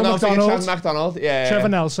thinking Trevor McDonald. Trevor McDonald. Yeah. Trevor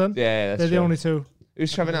Nelson. Yeah, they're the only two.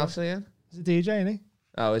 Who's Trevor Nelson again? He's a DJ, isn't he?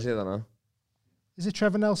 Oh, is he? I don't know. Is it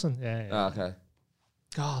Trevor Nelson? Yeah. Oh, okay.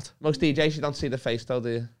 God. Most DJs, you don't see the face though, do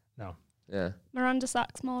you? No. Yeah. Miranda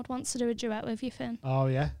Saxmord wants to do a duet with you, Finn. Oh,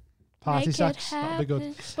 yeah. Party sax. That'd be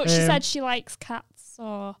good. But she said she likes cats,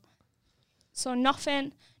 so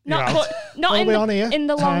nothing. Not in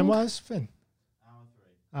the long. Time was, Finn?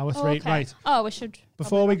 Hour 3. Okay. Right. Oh, we should.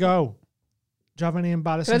 Before we go, do you have any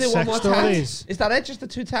embarrassing sex stories? Is that it? Just the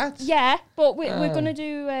 2 tats? Yeah, but we're going to do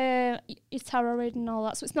your tarot reading and all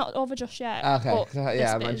that, so it's not over just yet. Okay.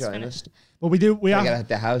 Yeah, I'm enjoying this. Well, we have get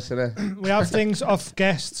the house in it. We have things off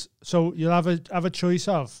guests, so you'll have a choice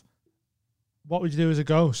of what would you do as a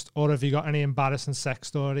ghost, or have you got any embarrassing sex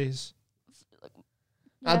stories?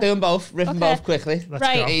 I'll do them both. Rip them both quickly. Let's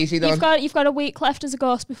go. Easy done. You've got a week left as a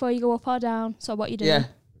ghost before you go up or down. So what you do? Yeah,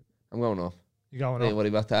 I'm going up. You're going up. Don't worry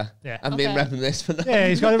about that. Yeah. I've been repping this for now. Yeah,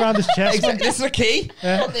 he's got it around his chest. This is a key.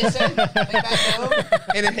 Yeah. Put this in.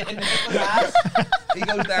 He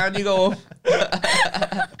goes down, you go up.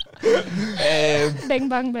 Bing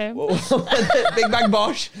bang boom. Big bang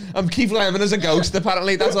bosh. I'm Keith Lemon as a ghost,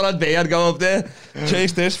 apparently. That's what I'd be. I'd go up there,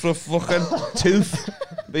 chase this for a fucking tooth.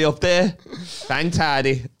 Be up there. Bang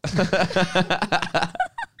tidy.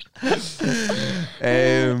 You're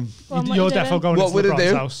definitely going to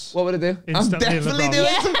LeBron's house. What would I do? Instantly I'm definitely doing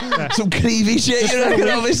some creepy shit, you reckon,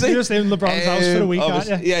 obviously. You're just in LeBron's house for a week, aren't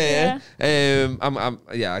you? Yeah.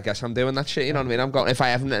 I guess I'm doing that shit, you know what I mean? I'm going, if I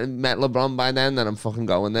haven't met LeBron by then I'm fucking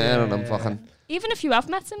going there and I'm fucking... Even if you have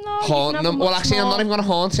met him, though. Haunting him. Well, actually, I'm not even going to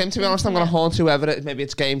haunt him, to be honest. I'm going to haunt whoever, maybe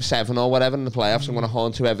it's game 7 or whatever in the playoffs. I'm going to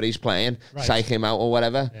haunt whoever he's playing, psych him out or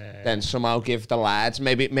whatever. Then somehow give the lads,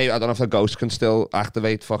 maybe I don't know if the ghost can still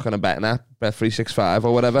activate fucking a betting app, Bet365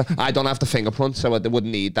 or whatever. I don't have the fingerprint, so they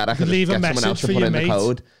wouldn't need that. I could leave just a get someone else to put in the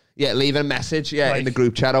code. Yeah, leave a message, in the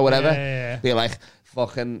group chat or whatever. Be like,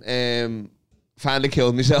 fucking... finally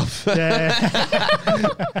killed myself. Nah,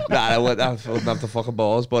 I wouldn't have the fucking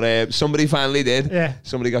balls. But somebody finally did. Yeah.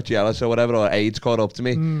 Somebody got jealous or whatever, or AIDS caught up to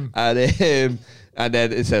me. And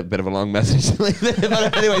then it's a bit of a long message.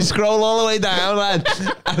 But anyway, scroll all the way down, man.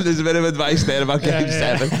 And there's a bit of advice there about game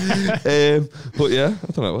 7. But yeah,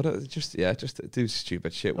 I don't know. Just do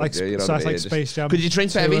stupid shit. Like, you know, like Space Jam. Could you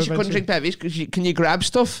drink bevies? You couldn't drink bevies. Can you grab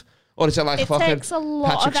stuff? Or is it like fucking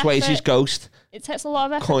Patrick Swayze's ghost? It takes a lot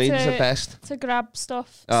of effort Coins at best. to grab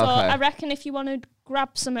stuff. So I reckon if you want to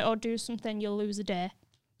grab something or do something, you'll lose a day.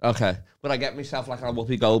 Okay. But I get myself like a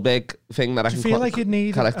Whoopi Goldberg thing that I can feel like you'd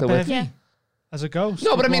need a bevy as a ghost.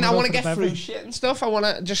 No, but I mean, I want to get through shit and stuff. I want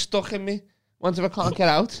to just stuck in me once if I can't get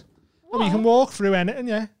out. Well, you can walk through anything,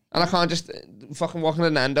 yeah. And I can't just fucking walk into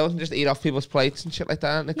Nando's and just eat off people's plates and shit like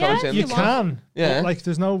that. And it goes in. You can. Yeah. But like,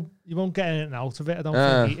 you won't get anything out of it, I don't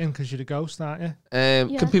think, eating, because you're a ghost, aren't you?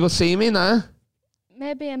 Can people see me now?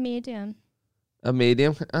 Maybe a medium. A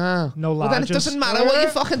medium? No large. Well, then it doesn't matter what you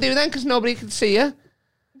fucking do then, because nobody can see you.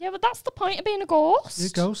 Yeah, but that's the point of being a ghost. You're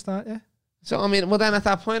a ghost, aren't you? So, I mean, well, then at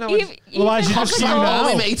that point, I would... why you just see all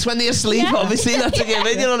my mates when they're asleep, obviously, that's a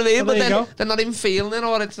given, you know what I mean? Well, but then they're not even feeling it,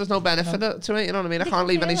 or there's no benefit to it, you know what I mean? I can't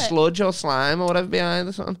leave any sludge or slime or whatever behind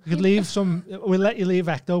or something. You could leave we'll let you leave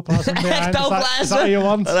ectoplasm behind. Ectoplasm! Is that what you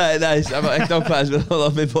want? Alright, nice. I've got ectoplasm all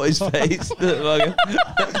on my boy's face.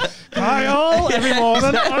 Kyle, every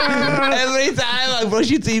morning. Every time I brush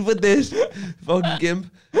your teeth with this. Fucking gimp.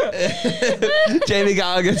 Jamie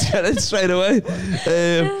Gallagher get it straight away.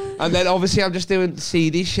 And then obviously I'm just doing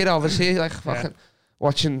CD shit, obviously, like fucking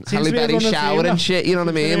watching Halle Berry shower and shit, you know what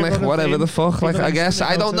I mean? Like whatever the fuck, like I guess,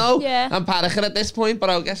 I don't know. I'm panicking at this point, but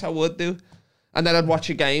I guess I would do. And then I'd watch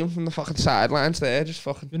a game from the fucking sidelines there, just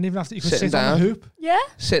fucking. You don't even have to. You can sit on the hoop. Yeah.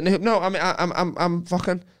 Sit in the hoop. No, I mean I'm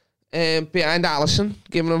fucking behind Allison,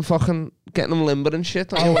 giving them fucking, getting them limber and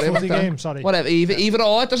shit. Oh, whatever. Game, sorry. Whatever. Either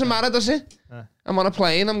or, it doesn't matter, does it? I'm on a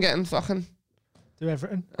plane. I'm getting fucking. Do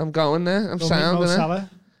everything. I'm going there. I'm sound.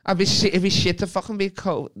 I'd be shit to fucking be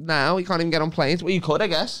cold now. You can't even get on planes. Well, you could, I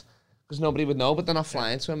guess, because nobody would know. But they're not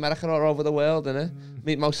flying to America or over the world, innit?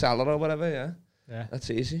 Meet Mo Salah or whatever. Yeah. That's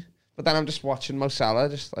easy. But then I'm just watching Mo Salah,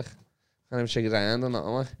 just like, can't even shake his hand or nothing.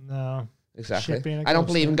 Like. No. Exactly. I don't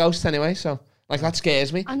believe in ghosts anyway, so like that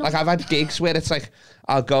scares me. Like I've had gigs where it's like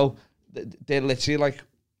I'll go. They're literally like,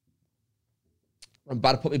 I'm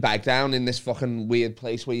about to put my bag down in this fucking weird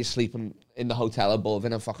place where you're sleeping in the hotel above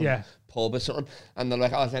in a fucking pub or something. And they're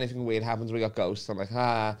like, oh, if anything weird happens, we got ghosts. I'm like,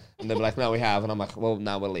 And they're like, no, we have. And I'm like, well,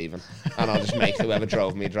 now we're leaving. And I'll just make whoever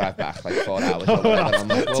drove me drive back like 4 hours or whatever. And I'm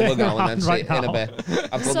like, well, we're going then, see in a bit.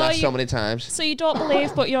 I've done that so many times. So you don't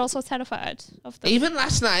believe, but you're also terrified of them. Even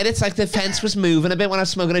last night, it's like the fence was moving a bit when I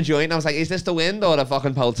was smoking a joint. And I was like, is this the wind or the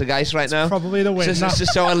fucking poltergeist right now? Probably the wind. So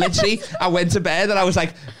I went to bed and I was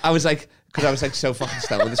like, because I was like so fucking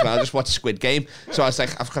stoned as well. I just watched Squid Game. So I was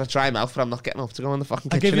like, I've got to dry mouth, but I'm not getting up to go in the fucking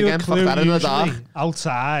kitchen again. Fuck that in the dark.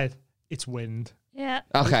 Outside, it's wind. Yeah.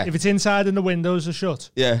 Okay. If it's inside and the windows are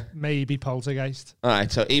shut, maybe poltergeist. All right.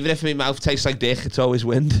 So even if my mouth tastes like dick, it's always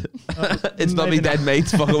wind. It's not me dead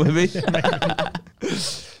mates fucking with me.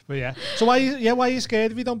 But yeah. So why are you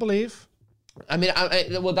scared if you don't believe? I mean, that's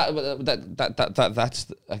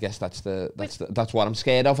I guess that's what I'm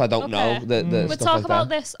scared of. I don't know we'll talk about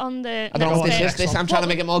this on the. I don't know if this. I'm trying to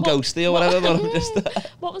make it more ghosty or whatever. But I'm just.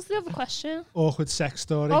 What was the other question? Awkward sex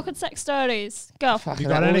story. Awkward sex stories. Go. You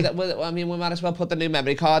got any? I mean, we might as well put the new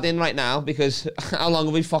memory card in right now because how long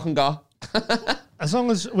have we fucking got? As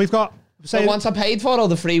long as we've got The ones I paid for or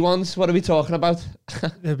the free ones? What are we talking about?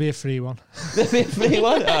 There'll be a free one. There'll be a free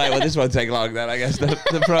one? All right, well, this won't take long then, I guess,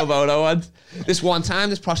 the pro bono ones. This one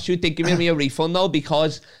time, this prostitute did give me a refund, though,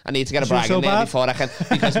 because I need to get a brag in there before I can...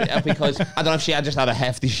 Because I don't know if she had just had a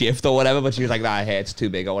hefty shift or whatever, but she was like, nah, hey, it's too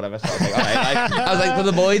big or whatever. So I was like, all right. I was like, to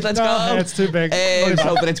the boys, let's go. It's too big.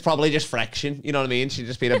 But it's probably just friction, you know what I mean? She'd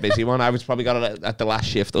just been a busy one. I was probably got it at the last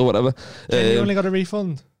shift or whatever. You only got a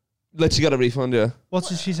refund? Literally got a refund, yeah. What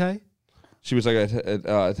did she say? She was like, it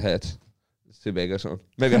hurts. It's too big or something.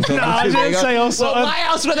 Maybe I thought no, I didn't say also. Well, why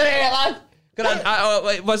else would it hurt, lad?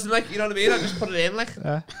 It wasn't like, you know what I mean? I just put it in, like.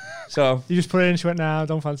 Yeah. So. You just put it in, she went, nah,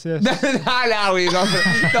 don't fancy it. no, you don't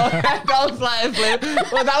fly and flip.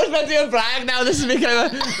 Well, that was meant to be a brag. Now this is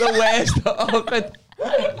becoming the worst awkward.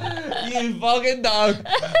 You fucking dog.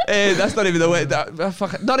 That's not even the way.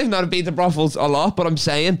 Not even that I've been to brothels a lot, but I'm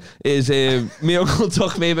saying is my uncle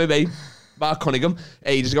took me and my mate Mark Cunningham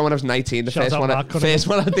ages ago when I was 19. The first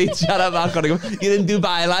one I did. Shout out Mark Cunningham. You in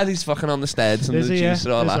Dubai, lad. He's fucking on the stairs and the juice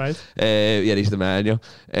and all that. Right. Yeah, he's the man, yo.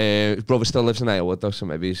 His brother still lives in Iowa though, so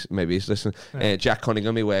maybe he's listening. Yeah. Jack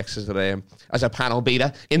Cunningham, he works as a panel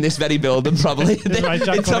beater in this very building. Probably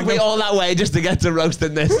it took me all that way just to get to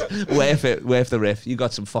roasting this. Worth the riff. You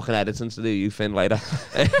got some fucking editing to do, you Finn, later.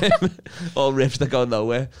 All riffs that go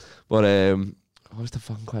nowhere, but what was the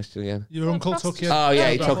fucking question again? Your uncle took you. Oh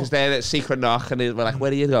yeah, he took us there at secret knock, and we're like,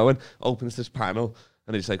 "Where are you going?" Opens this panel,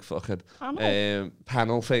 and he's like, "Fucking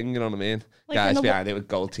panel thing," you know what I mean? Like guys behind it with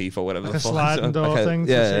gold teeth or whatever. Like the sliding door thing.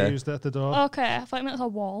 Yeah, used at the door. Okay, I thought it meant like a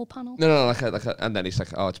wall panel. No, like a, and then he's like,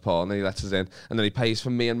 "Oh, it's Paul," and then he lets us in, and then he pays for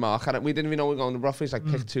me and Mark. And we didn't even know we were going to brothel. He's like,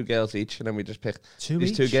 "Pick 2 girls each," and then we just picked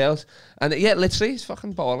these 2 girls, and yeah, literally, he's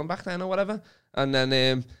fucking balling back then or whatever. And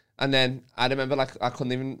then I remember like I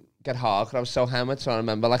couldn't even get hard because I was so hammered. So I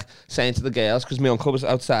remember like saying to the girls, because my uncle was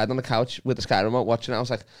outside on the couch with the Sky remote watching it. I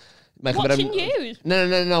was like, watching you?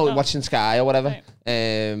 No, watching Sky or whatever. Right.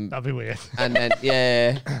 That'd be weird. And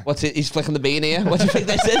then what's it? He's flicking the bean here. What do you think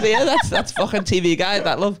this is here? That's fucking TV guide,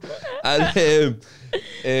 that love.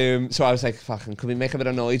 And so I was like, fucking, could we make a bit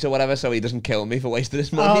of noise or whatever so he doesn't kill me for wasting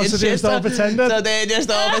his money? Oh, so they just all pretended? So they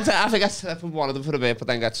just all pretended. I think I slept with one of them for a bit, but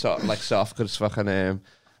then got soft because fucking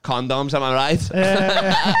condoms, am I right?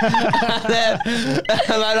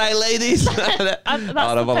 Am I right, ladies? That's the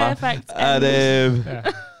perfect.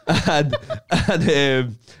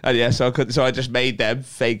 And yeah, so I just made them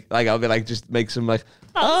fake. Like I'll be like, just make some like,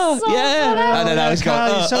 so yeah, and then I was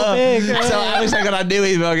going, so big. So I was like, I knew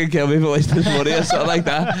he'd fucking kill me for wasting his money or something like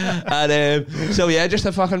that. And so yeah, just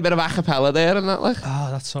a fucking bit of acapella there and that, like. Oh,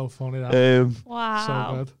 that's so funny. That. Wow,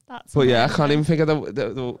 so good. That's but yeah, I can't even figure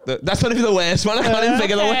the that's not even the worst one. I can't even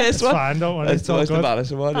figure the worst one. Fine, don't worry. It's the most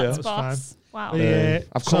embarrassing one. That's fine. Wow.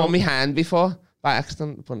 I've come on my hand before by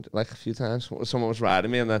accident, like a few times. Someone was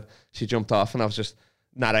riding me and then she jumped off and I was just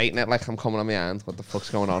narrating it like I'm coming on my hand. What the fuck's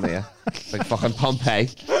going on here? Like fucking Pompeii.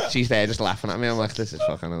 She's there just laughing at me. I'm like, this is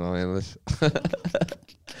fucking annoying. This.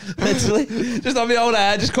 Literally, just on my own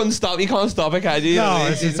head. Just couldn't stop. You can't stop it, can you? No,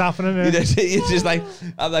 it's happening. It's just like,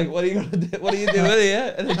 I'm like, what are you gonna do? What are you doing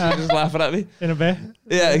here? And then she's just laughing at me. In a bit.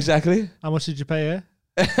 Yeah, exactly. How much did you pay her?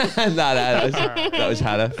 that was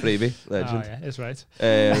Hannah, freebie, legend. Oh yeah, it's right.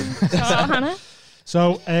 Hannah.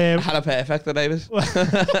 So, Hannah Perfect, the name is.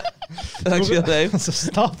 That's your name. So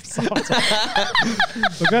stop.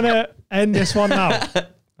 We're going to end this one now.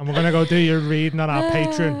 And we're going to go do your reading on our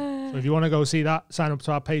Patreon. So if you want to go see that, sign up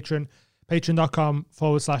to our Patreon.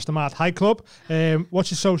 Patreon.com/The Mad High Club.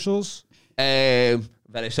 What's your socials?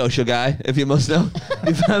 Very social guy, if you must know.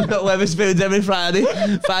 You found out Wetherspoons every Friday,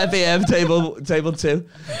 5 p.m, table 2.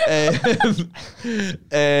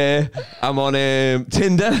 I'm on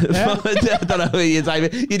Tinder. Yeah. I don't know who you type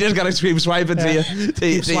it. You just got to scream swipe until you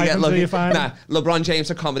get lucky. Nah, LeBron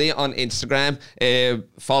James a comedy on Instagram.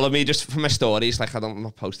 Follow me just for my stories. Like I'm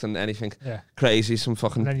not posting anything crazy, some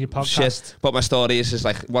fucking shit. But my stories is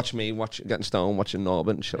like watch me getting stoned, watching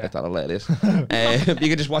Norbert and shit like that. Hilarious. You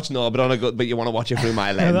can just watch Norbert on a good, but you want to watch it through my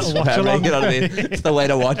lens. You know what I mean? It's the way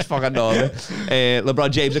to watch fucking Norbert. LeBron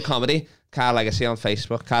James a comedy. Car Legacy on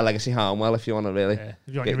Facebook. Car Legacy Harmwell if you want to really. If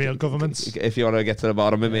you want your real governments. If you want to get to the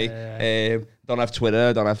bottom of me. Don't have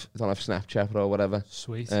Twitter. Don't have Snapchat or whatever.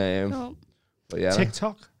 Sweet. But yeah.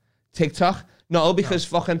 TikTok? No, because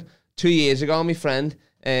fucking 2 years ago, my friend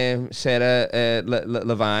Sarah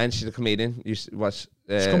Levine, she's a comedian. She's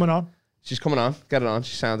coming on. She's coming on. Get it on.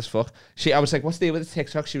 She's sound as fuck. I was like, what's the deal with the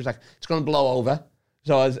TikTok? She was like, it's going to blow over.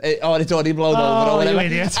 So it's already blown over or whatever. You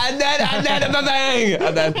idiot. And then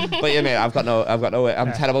but yeah, mate, I've got no way.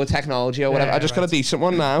 I'm terrible with technology or whatever. I just got a decent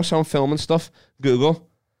one now, so I'm filming stuff. Google.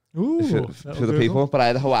 Ooh, for the people. But I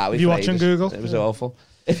had a Huawei. You watching Google? It was awful.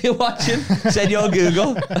 If you're watching, send your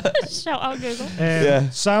Google. Shout out Google.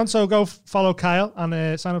 Sound. So go follow Kyle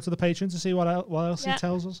and sign up to the Patreon to see what else he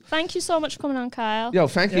tells us. Thank you so much for coming on, Kyle. Yo,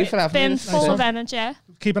 thank you for having me. It's been full of energy.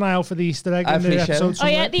 Keep an eye out for the Easter egg. I appreciate it. Oh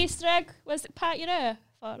yeah, the Easter egg. Was it part your ear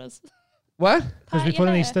for us? What? Because we put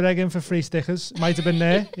an Easter egg in for free stickers. Might have been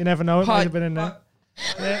there. You never know. It might have been in there.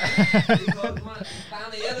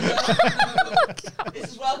 This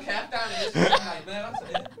is well kept down here.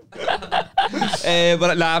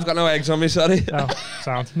 But nah, I've got no eggs on me, sorry. No,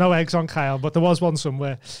 sound. No eggs on Kyle, but there was one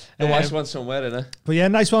somewhere. There was one somewhere, innit? But yeah,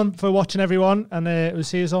 nice one for watching, everyone. And we'll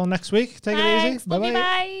see you all next week. Take it easy.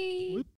 Bye-bye.